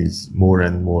Japanese more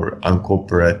and more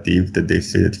uncooperative, that they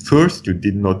said, first you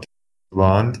did not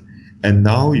want, and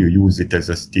now you use it as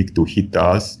a stick to hit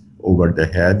us over the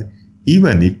head,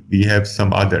 even if we have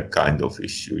some other kind of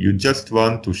issue. You just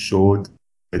want to show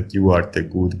that you are the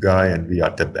good guy and we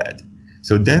are the bad.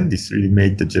 So then this really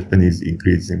made the Japanese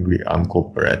increasingly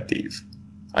uncooperative.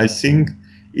 I think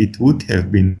it would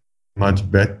have been much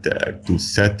better to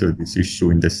settle this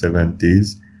issue in the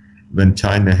 70s when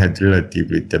China had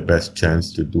relatively the best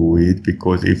chance to do it,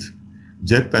 because if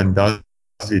Japan does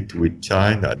it with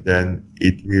China, then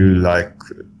it will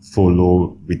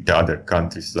follow with the other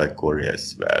countries like Korea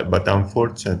as well. But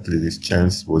unfortunately, this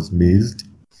chance was missed.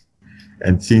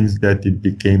 And since that, it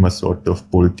became a sort of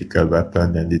political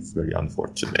weapon, and it's very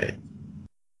unfortunate.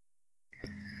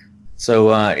 So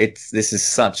this is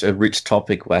such a rich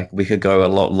topic. Like, we could go a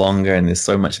lot longer, and there's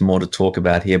so much more to talk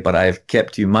about here. But I've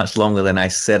kept you much longer than I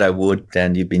said I would,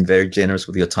 and you've been very generous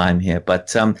with your time here.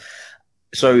 But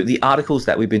so the articles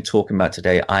that we've been talking about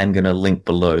today, I'm going to link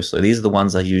below. So these are the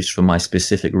ones I used for my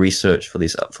specific research for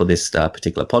this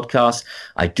particular podcast.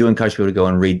 I do encourage people to go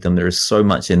and read them. There is so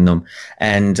much in them.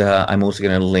 And I'm also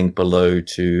going to link below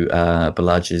to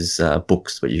Balázs's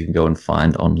books, that you can go and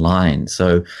find online.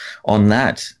 So on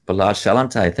that, Balázs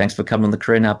Szalontai, thanks for coming on the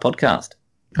Career Now podcast.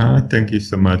 Thank you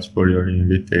so much for your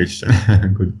invitation.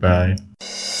 Goodbye.